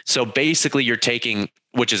 So basically you're taking,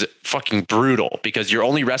 which is fucking brutal because your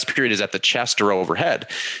only rest period is at the chest or overhead.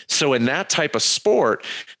 So in that type of sport,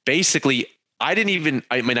 basically I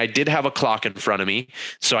did have a clock in front of me,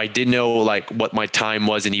 so I did know like what my time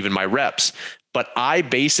was and even my reps, but I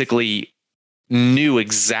basically knew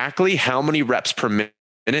exactly how many reps per minute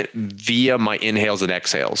via my inhales and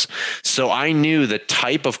exhales. So I knew the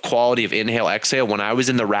type of quality of inhale exhale when I was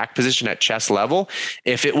in the rack position at chest level.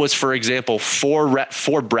 If it was, for example, 4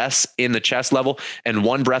 breaths in the chest level and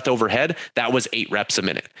 1 breath overhead, that was 8 reps a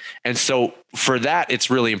minute. And so for that,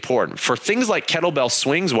 it's really important. For things like kettlebell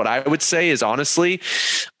swings, what I would say is honestly,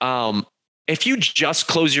 if you just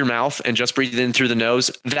close your mouth and just breathe in through the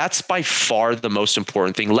nose, that's by far the most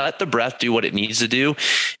important thing. Let the breath do what it needs to do.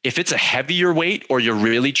 If it's a heavier weight or you're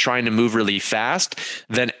really trying to move really fast,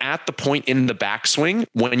 then at the point in the backswing,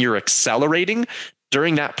 when you're accelerating,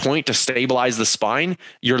 during that point to stabilize the spine,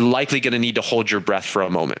 you're likely going to need to hold your breath for a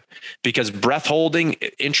moment, because breath holding,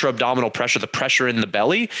 intra-abdominal pressure, the pressure in the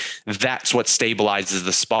belly, that's what stabilizes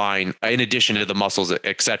the spine in addition to the muscles,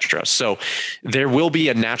 etc. So there will be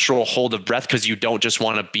a natural hold of breath because you don't just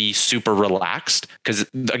want to be super relaxed, because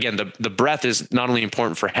again, the breath is not only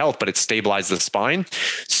important for health, but it stabilizes the spine.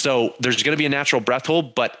 So there's going to be a natural breath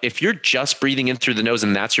hold, but if you're just breathing in through the nose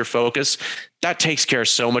and that's your focus, that takes care of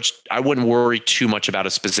so much. I wouldn't worry too much about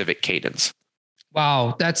a specific cadence.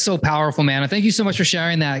 Wow. That's so powerful, man. Thank you so much for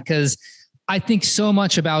sharing that. Cause I think so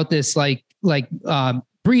much about this,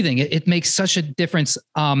 breathing. It makes such a difference.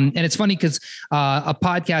 And it's funny because a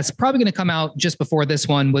podcast probably going to come out just before this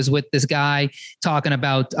one was with this guy talking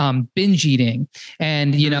about binge eating.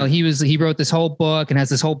 And, you know, he wrote this whole book and has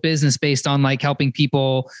this whole business based on like helping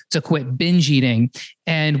people to quit binge eating.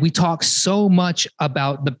 And we talk so much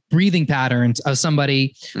about the breathing patterns of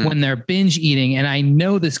somebody when they're binge eating. And I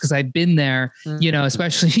know this because I've been there, you know,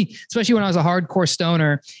 especially when I was a hardcore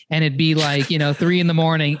stoner, and it'd be like, 3 a.m.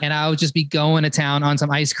 and I would just be going to town on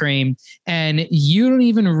some ice cream, and you don't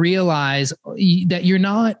even realize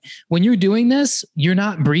that when you're doing this, you're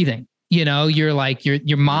not breathing. You're like,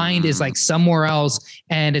 your mind is like somewhere else.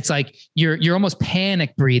 And it's like, you're almost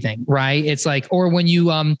panic breathing, right? It's like, or when you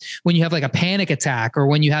have like a panic attack, or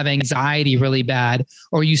when you have anxiety really bad,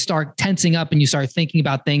 or you start tensing up and you start thinking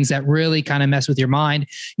about things that really kind of mess with your mind,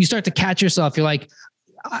 you start to catch yourself. You're like,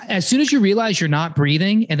 as soon as you realize you're not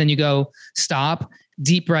breathing, and then you go, stop,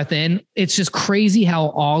 deep breath in, it's just crazy how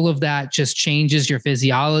all of that just changes your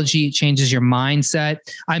physiology. It changes your mindset.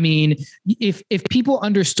 I mean, if people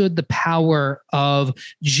understood the power of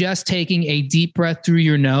just taking a deep breath through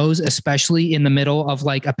your nose, especially in the middle of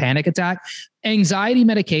like a panic attack, anxiety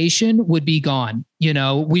medication would be gone.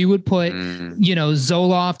 We would put,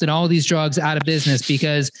 Zoloft and all these drugs out of business,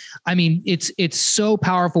 because I mean, it's so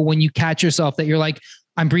powerful when you catch yourself that you're like,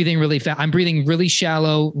 I'm breathing really fast. I'm breathing really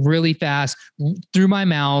shallow, really fast through my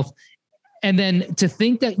mouth. And then to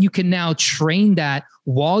think that you can now train that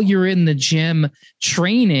while you're in the gym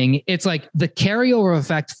training, it's like the carryover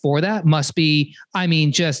effect for that must be,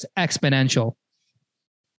 just exponential.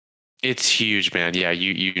 It's huge, man. Yeah,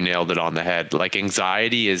 you nailed it on the head. Like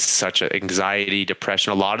anxiety is such a anxiety,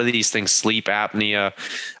 depression, a lot of these things, sleep apnea.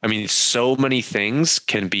 I mean, so many things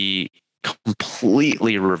can be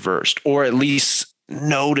completely reversed or at least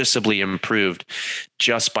noticeably improved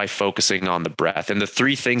just by focusing on the breath. And the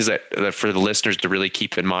three things that for the listeners to really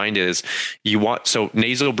keep in mind is so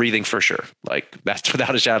nasal breathing for sure. Like that's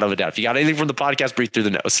without a shadow of a doubt. If you got anything from the podcast, breathe through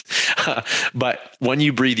the nose. But when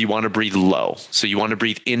you breathe, you want to breathe low. So you want to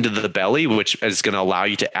breathe into the belly, which is going to allow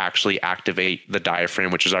you to actually activate the diaphragm,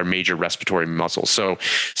 which is our major respiratory muscle. So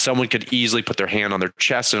someone could easily put their hand on their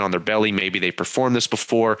chest and on their belly. Maybe they performed this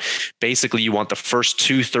before. Basically, you want the first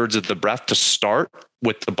 2/3 of the breath to start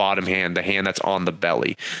with the bottom hand, the hand that's on the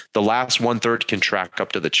belly. The last 1/3 can track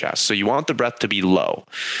up to the chest. So you want the breath to be low.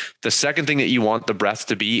 The second thing that you want the breath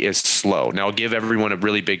to be is slow. Now I'll give everyone a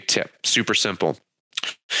really big tip. Super simple.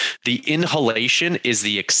 The inhalation is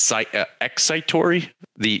the excitatory,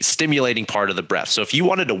 the stimulating part of the breath. So if you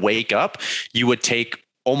wanted to wake up, you would take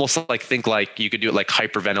almost like, think like you could do it like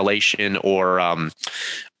hyperventilation or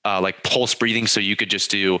like pulse breathing. So you could just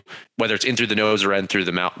do, whether it's in through the nose or in through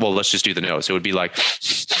the mouth. Well, let's just do the nose. It would be like,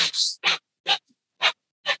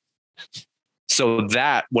 so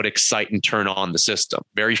that would excite and turn on the system.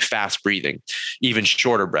 Very fast breathing, even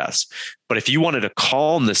shorter breaths. But if you wanted to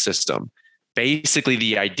calm the system, basically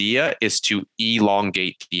the idea is to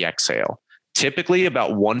elongate the exhale. Typically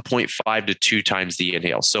about 1.5 to 2 times the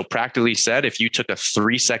inhale. So practically said, if you took a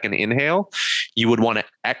 3-second inhale, you would want to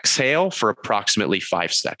exhale for approximately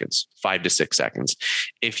 5 seconds, 5 to 6 seconds.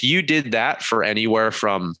 If you did that for anywhere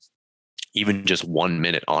from even just 1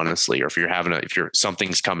 minute, honestly, or if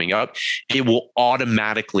something's coming up, it will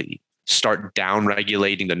automatically start down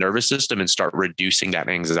regulating the nervous system and start reducing that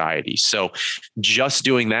anxiety. So just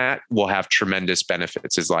doing that will have tremendous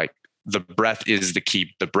benefits. Is like, the breath is the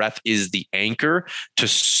key. The breath is the anchor to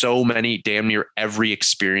so many, damn near every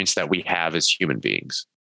experience that we have as human beings.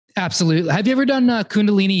 Absolutely. Have you ever done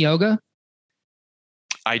Kundalini yoga?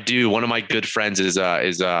 I do. One of my good friends is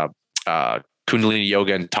Kundalini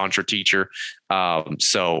yoga and Tantra teacher.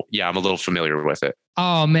 So yeah, I'm a little familiar with it.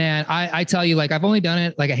 Oh man. I tell you, like, I've only done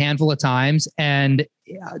it like a handful of times and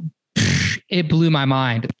it blew my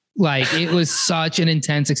mind. Like it was such an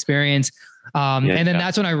intense experience. And then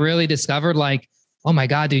that's when I really discovered, like, oh my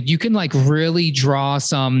God, dude, you can like really draw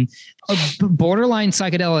some borderline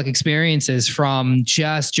psychedelic experiences from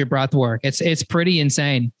just your breath work. It's pretty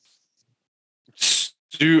insane.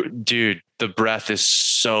 Dude, the breath is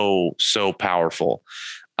so powerful.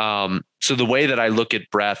 So the way that I look at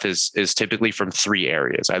breath is typically from 3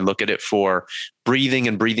 areas. I look at it for breathing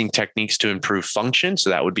and breathing techniques to improve function. So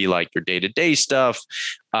that would be like your day-to-day stuff,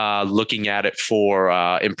 looking at it for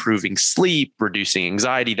improving sleep, reducing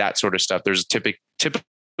anxiety, that sort of stuff. There's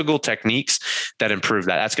typical techniques that improve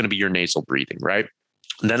that. That's going to be your nasal breathing, right?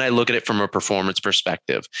 Then I look at it from a performance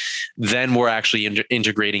perspective. Then we're actually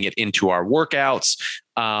integrating it into our workouts.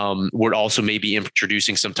 We're also maybe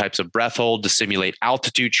introducing some types of breath hold to simulate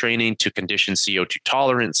altitude training to condition CO2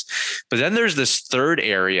 tolerance. But then there's this third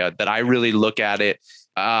area that I really look at it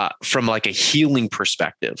from like a healing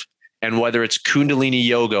perspective. And whether it's Kundalini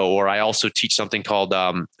yoga, or I also teach something called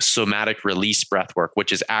somatic release breath work,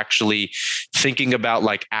 which is actually thinking about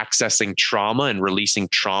like accessing trauma and releasing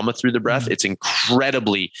trauma through the breath. It's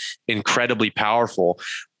incredibly, incredibly powerful.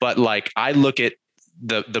 But like I look at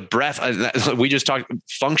the breath, we just talked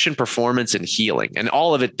function, performance, and healing, and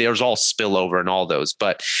all of it, there's all spillover in all those.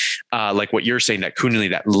 But like what you're saying, that Kundalini,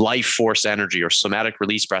 that life force energy or somatic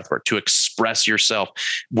release breath work to express yourself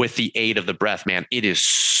with the aid of the breath, man, it is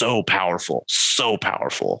so powerful, so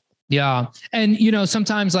powerful. Yeah. And, you know,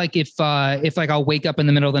 sometimes like if like I'll wake up in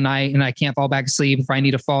the middle of the night and I can't fall back asleep, if I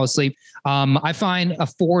need to fall asleep, I find a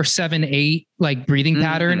 4-7-8 like breathing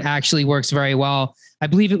pattern actually works very well. I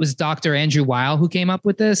believe it was Dr. Andrew Weil who came up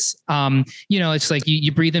with this. You know, it's like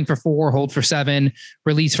you breathe in for 4, hold for 7,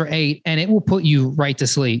 release for 8, and it will put you right to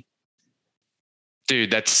sleep. Dude,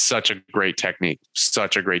 that's such a great technique.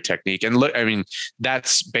 Such a great technique. And look, I mean,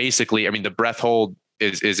 that's basically, I mean, the breath hold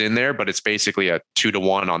is in there, but it's basically a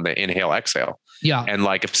 2-to-1 on the inhale exhale. Yeah. And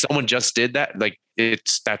like, if someone just did that, like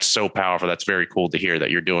that's so powerful. That's very cool to hear that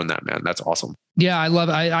you're doing that, man. That's awesome. Yeah. I love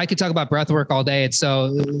it. I could talk about breath work all day. It's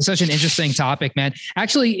such an interesting topic, man.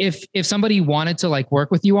 Actually, if somebody wanted to like work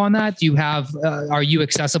with you on that, do you have, are you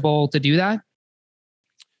accessible to do that?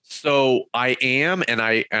 So I am, and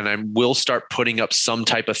I will start putting up some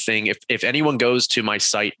type of thing. If anyone goes to my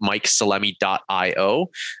site, mikesalemi.io,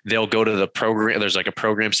 they'll go to the program. There's like a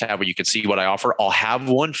programs tab where you can see what I offer. I'll have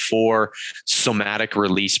one for somatic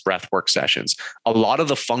release breathwork sessions. A lot of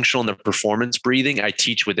the functional and the performance breathing I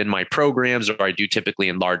teach within my programs, or I do typically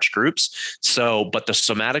in large groups. So, but the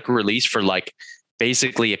somatic release for like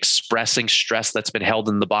basically expressing stress that's been held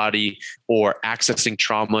in the body or accessing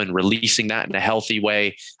trauma and releasing that in a healthy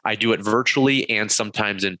way. I do it virtually and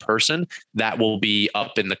sometimes in person. That will be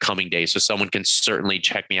up in the coming days. So someone can certainly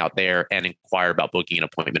check me out there and inquire about booking an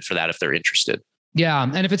appointment for that if they're interested. Yeah.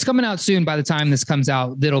 And if it's coming out soon, by the time this comes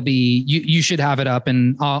out, that'll be, you should have it up,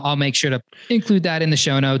 and I'll make sure to include that in the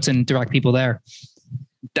show notes and direct people there.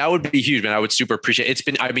 That would be huge, man. I would super appreciate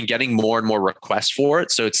it. I've been getting more and more requests for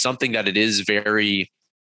it. So it's something that it's very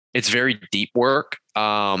deep work.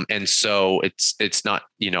 And so it's not,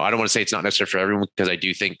 I don't want to say it's not necessary for everyone, because I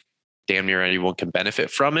do think damn near anyone can benefit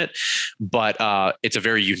from it, but it's a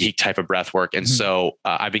very unique type of breath work. And so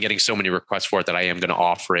I've been getting so many requests for it that I am going to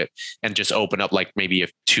offer it and just open up like maybe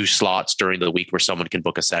 2 slots during the week where someone can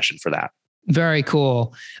book a session for that. Very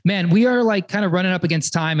cool, man. We are like kind of running up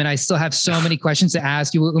against time, and I still have so many questions to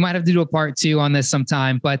ask you. We might have to do a part 2 on this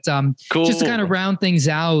sometime, but cool. Just to kind of round things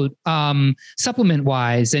out, supplement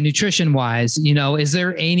wise and nutrition wise, is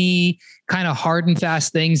there any kind of hard and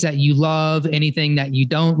fast things that you love, anything that you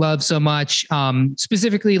don't love so much,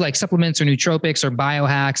 specifically like supplements or nootropics or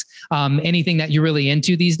biohacks, anything that you're really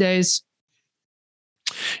into these days?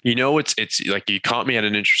 It's like you caught me at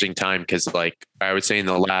an interesting time, because like I would say in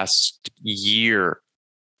the last year,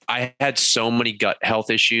 I had so many gut health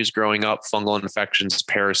issues growing up, fungal infections,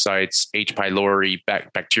 parasites, H. pylori,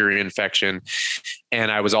 bacteria infection.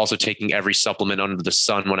 And I was also taking every supplement under the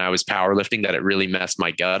sun when I was powerlifting that it really messed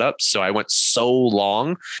my gut up. So I went so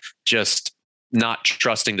long just not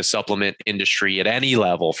trusting the supplement industry at any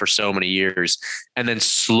level for so many years, and then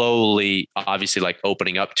slowly, obviously, like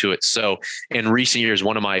opening up to it. So in recent years,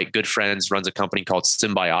 one of my good friends runs a company called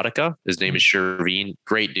Symbiotica. His name is Sherveen,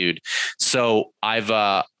 great dude. So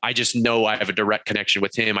I just know I have a direct connection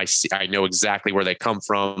with him. I know exactly where they come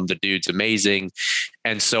from. The dude's amazing.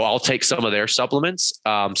 And so I'll take some of their supplements.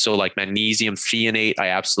 So like magnesium threonate, I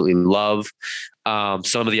absolutely love.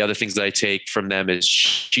 Some of the other things that I take from them is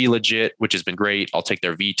Shilajit, which has been great. I'll take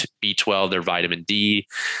their B12, their vitamin D.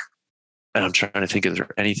 And I'm trying to think, is there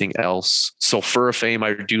anything else? Sulforaphane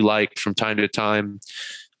I do like from time to time.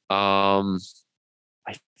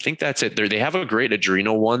 I think that's it. They have a great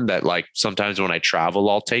adrenal one that like sometimes when I travel,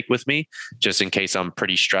 I'll take with me just in case I'm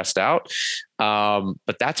pretty stressed out.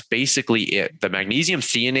 But that's basically it. The magnesium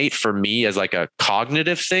threonate for me is like a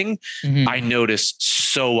cognitive thing. I noticed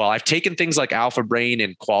so well. I've taken things like Alpha Brain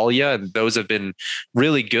and Qualia, and those have been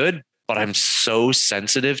really good, but I'm so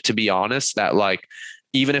sensitive, to be honest, that like,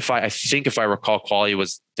 even if I think if I recall, Qualia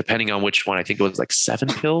was, depending on which one, I think it was like 7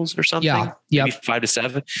 pills or something, maybe 5 to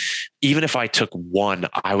 7. Even if I took one,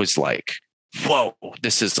 I was like, whoa,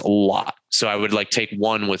 this is a lot. So I would like take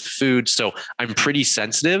one with food. So I'm pretty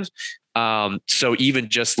sensitive. So even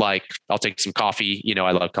just like, I'll take some coffee,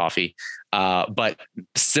 I love coffee. But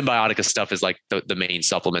Symbiotica stuff is like the main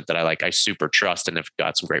supplement that I super trust and have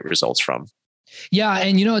got some great results from. Yeah.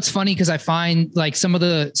 And it's funny because I find like some of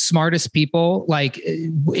the smartest people like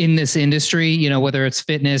in this industry, whether it's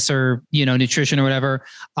fitness or, nutrition or whatever,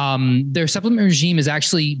 their supplement regime is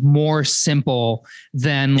actually more simple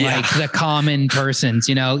than like the common person's,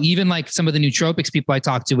 even like some of the nootropics people I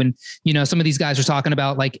talk to, and, some of these guys are talking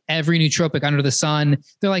about like every nootropic under the sun.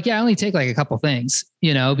 They're like, yeah, I only take like a couple things,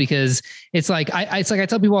 because it's like, I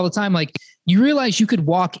tell people all the time, like, you realize you could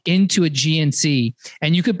walk into a GNC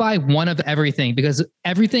and you could buy one of everything because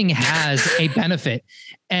everything has a benefit.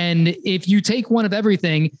 And if you take one of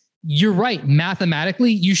everything, you're right.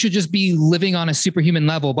 Mathematically, you should just be living on a superhuman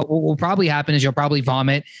level. But what will probably happen is you'll probably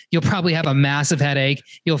vomit. You'll probably have a massive headache.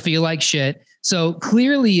 You'll feel like shit. So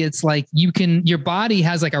clearly it's like your body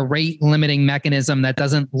has like a rate limiting mechanism that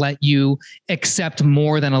doesn't let you accept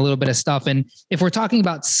more than a little bit of stuff. And if we're talking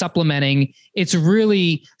about supplementing, it's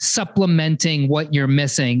really supplementing what you're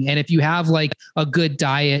missing. And if you have like a good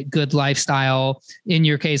diet, good lifestyle, in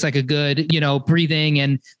your case, like a good, breathing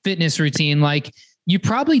and fitness routine, like you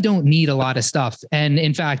probably don't need a lot of stuff. And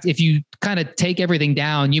in fact, if you kind of take everything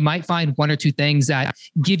down, you might find 1 or 2 things that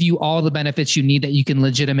give you all the benefits you need that you can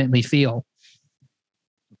legitimately feel.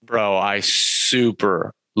 Bro,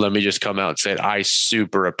 let me just come out and say it. I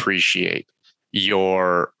super appreciate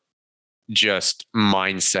your just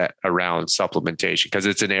mindset around supplementation, because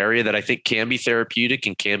it's an area that I think can be therapeutic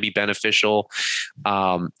and can be beneficial.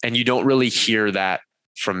 And you don't really hear that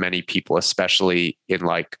from many people, especially in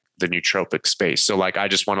like the nootropic space. So like, I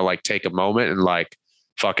just want to like take a moment and like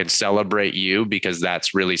fucking celebrate you, because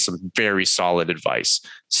that's really some very solid advice.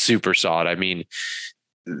 Super solid. I mean,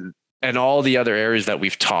 and all the other areas that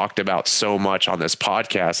we've talked about so much on this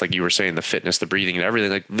podcast, like you were saying, the fitness, the breathing and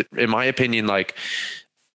everything, like in my opinion, like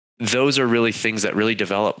those are really things that really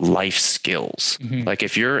develop life skills. Mm-hmm. Like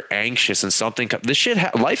if you're anxious and something, this shit,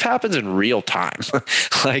 life happens in real time.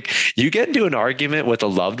 Like you get into an argument with a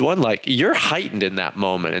loved one, like you're heightened in that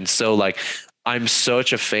moment. And so like, I'm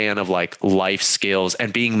such a fan of like life skills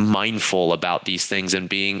and being mindful about these things and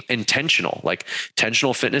being intentional, like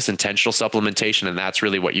intentional fitness, intentional supplementation. And that's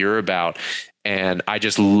really what you're about. And I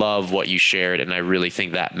just love what you shared. And I really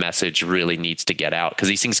think that message really needs to get out, because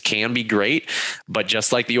these things can be great, but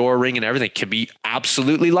just like the Oura Ring and everything, can be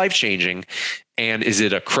absolutely life-changing. And is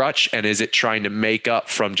it a crutch? And is it trying to make up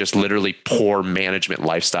from just literally poor management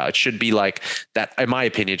lifestyle? It should be like that, in my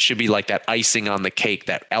opinion, it should be like that icing on the cake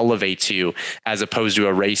that elevates you, as opposed to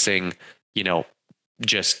erasing, you know,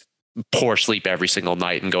 just poor sleep every single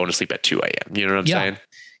night and going to sleep at 2 a.m. You know what I'm saying?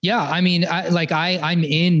 Yeah. I mean, I'm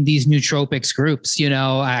in these nootropics groups, you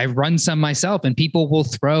know, I run some myself, and people will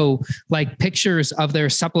throw like pictures of their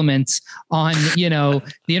supplements on, you know,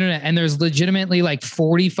 the internet. And there's legitimately like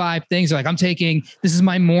 45 things. Like, I'm taking, this is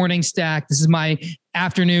my morning stack. This is my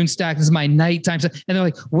afternoon stack. This is my nighttime stack. And they're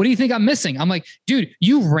like, what do you think I'm missing? I'm like, dude,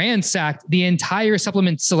 you ransacked the entire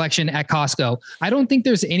supplement selection at Costco. I don't think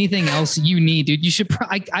there's anything else you need, dude. You should,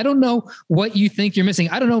 I don't know what you think you're missing.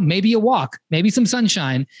 I don't know, maybe a walk, maybe some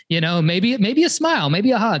sunshine, you know, maybe a smile,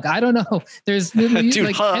 maybe a hug. I don't know. There's dude,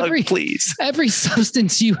 like hug, please. Every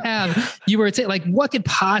substance you have, you were like, what could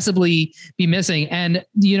possibly be missing? And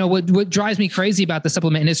you know, what drives me crazy about the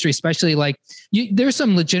supplement industry, especially like there's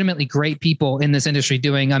some legitimately great people in this industry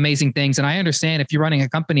doing amazing things. And I understand if you're running a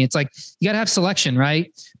company, it's like, you got to have selection,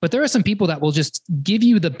 right? But there are some people that will just give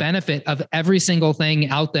you the benefit of every single thing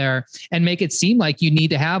out there and make it seem like you need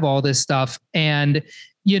to have all this stuff. And,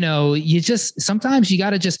 you know, you just, sometimes you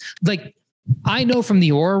got to just like, I know from the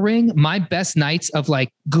Oura Ring, my best nights of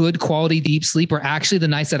like good quality deep sleep are actually the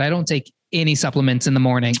nights that I don't take any supplements in the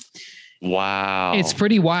morning. Wow. It's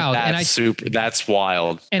pretty wild. That's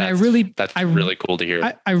wild. And that's really cool to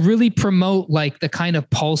hear. I really promote like the kind of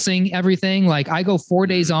pulsing everything. Like I go 4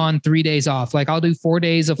 days on, 3 days off. Like I'll do 4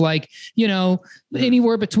 days of like, you know,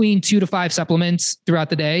 anywhere between 2 to 5 supplements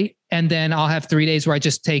throughout the day. And then I'll have 3 days where I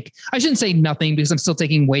just take, I shouldn't say nothing because I'm still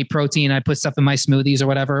taking whey protein. I put stuff in my smoothies or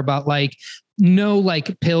whatever, but like no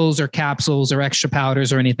like pills or capsules or extra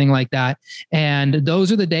powders or anything like that. And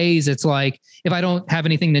those are the days it's like, if I don't have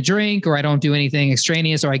anything to drink or I don't do anything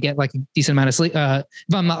extraneous or I get like a decent amount of sleep, if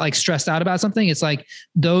I'm not like stressed out about something, it's like,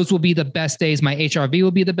 those will be the best days. My HRV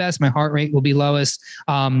will be the best. My heart rate will be lowest.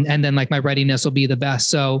 And then like my readiness will be the best.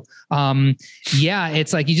 So yeah,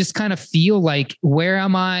 it's like, you just kind of feel like, where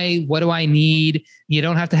am I? What do I need? You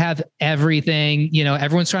don't have to have everything, you know,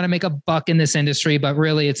 everyone's trying to make a buck in this industry, but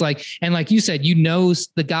really it's like, and like you said, you know,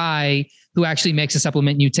 the guy who actually makes a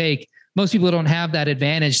supplement you take. Most people don't have that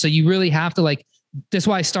advantage. So you really have to like, that's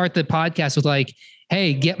why I start the podcast with like,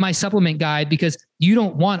 hey, get my supplement guide, because you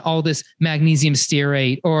don't want all this magnesium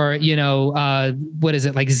stearate or, you know, what is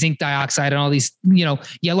it, like zinc dioxide and all these, you know,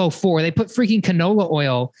 yellow 4. They put freaking canola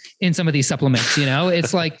oil in some of these supplements, you know,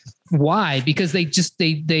 it's like, why? Because they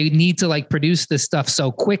need to like produce this stuff so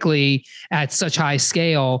quickly at such high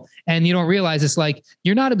scale. And you don't realize it's like,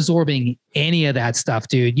 you're not absorbing any of that stuff,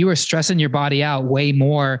 dude. You are stressing your body out way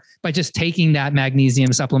more by just taking that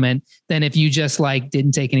magnesium supplement than if you just like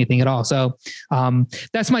didn't take anything at all. So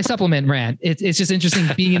that's my supplement rant. It's just interesting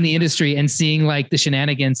being in the industry and seeing like the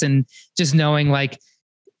shenanigans and just knowing like,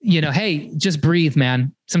 you know, hey, just breathe,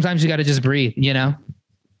 man. Sometimes you got to just breathe, you know?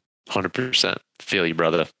 100%. Feel you,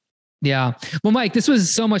 brother. Yeah. Well, Mike, this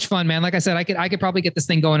was so much fun, man. Like I said, I could probably get this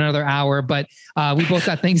thing going another hour, but we both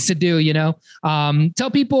got things to do, you know. Tell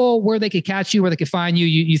people where they could catch you, where they could find you.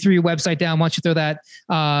 You threw your website down. Why don't you throw that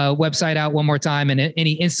website out one more time, and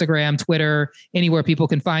any Instagram, Twitter, anywhere people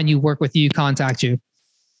can find you, work with you, contact you.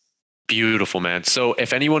 Beautiful, man. So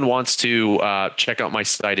if anyone wants to check out my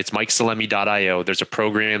site, it's mikesalemi.io. There's a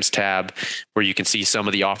programs tab where you can see some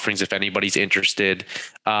of the offerings if anybody's interested.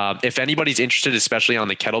 If anybody's interested, especially on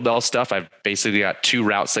the kettlebell stuff, I've basically got 2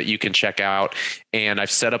 routes that you can check out. And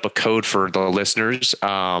I've set up a code for the listeners.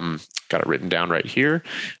 Got it written down right here.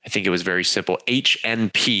 I think it was very simple.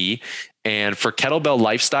 HNP. And for Kettlebell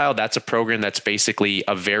Lifestyle, that's a program that's basically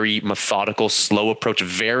a very methodical, slow approach,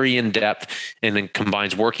 very in depth, and then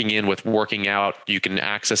combines working in with working out. You can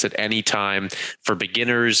access it anytime for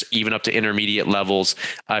beginners, even up to intermediate levels.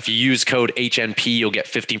 If you use code HNP, you'll get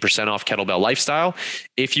 15% off Kettlebell Lifestyle.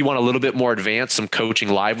 If you want a little bit more advanced, some coaching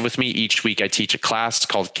live with me. Each week I teach a class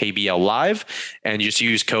called KBL Live, and just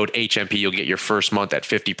use code HNP. You'll get your first month at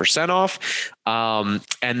 50% off.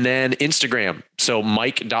 And then Instagram. So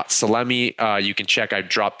Mike.Salemi, you can check. I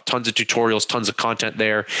drop tons of tutorials, tons of content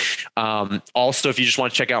there. Also, if you just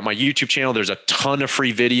want to check out my YouTube channel, there's a ton of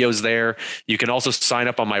free videos there. You can also sign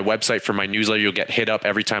up on my website for my newsletter. You'll get hit up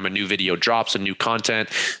every time a new video drops, a new content.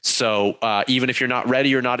 So even if you're not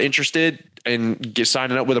ready or not interested in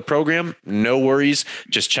signing up with a program, no worries.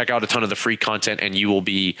 Just check out a ton of the free content and you will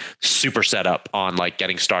be super set up on like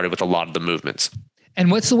getting started with a lot of the movements. And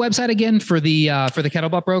what's the website again for the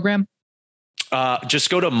kettlebell program? Just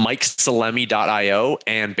go to MikeSalemi.io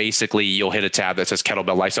and basically you'll hit a tab that says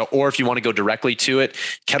Kettlebell Lifestyle. Or if you want to go directly to it,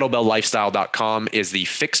 kettlebelllifestyle.com is the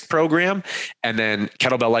fixed program. And then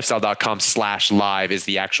kettlebelllifestyle.com/live is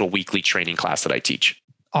the actual weekly training class that I teach.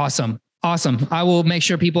 Awesome. I will make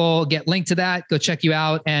sure people get linked to that. Go check you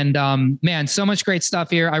out. And man, so much great stuff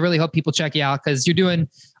here. I really hope people check you out because you're doing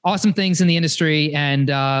awesome things in the industry. And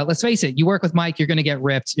let's face it, you work with Mike, you're going to get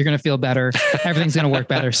ripped. You're going to feel better. Everything's going to work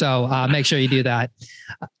better. So make sure you do that.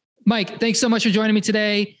 Mike, thanks so much for joining me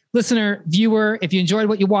today. Listener, viewer, if you enjoyed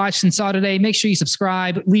what you watched and saw today, make sure you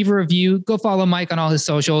subscribe, leave a review, go follow Mike on all his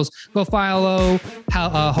socials, go follow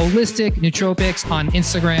Holistic Nootropics on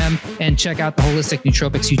Instagram, and check out the Holistic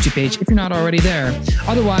Nootropics YouTube page if you're not already there.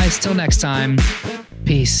 Otherwise, till next time,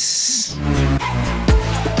 peace.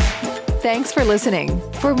 Thanks for listening.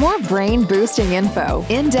 For more brain-boosting info,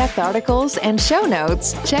 in-depth articles, and show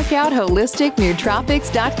notes, check out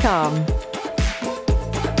holisticnootropics.com.